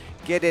needs.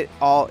 Get it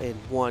all in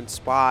one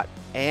spot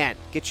and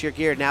get your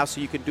gear now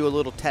so you can do a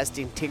little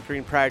testing,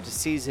 tinkering prior to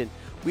season.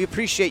 We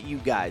appreciate you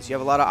guys. You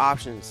have a lot of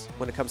options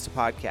when it comes to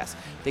podcasts.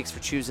 Thanks for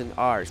choosing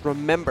ours.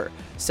 Remember,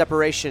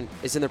 separation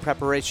is in the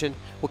preparation.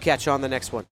 We'll catch you on the next one.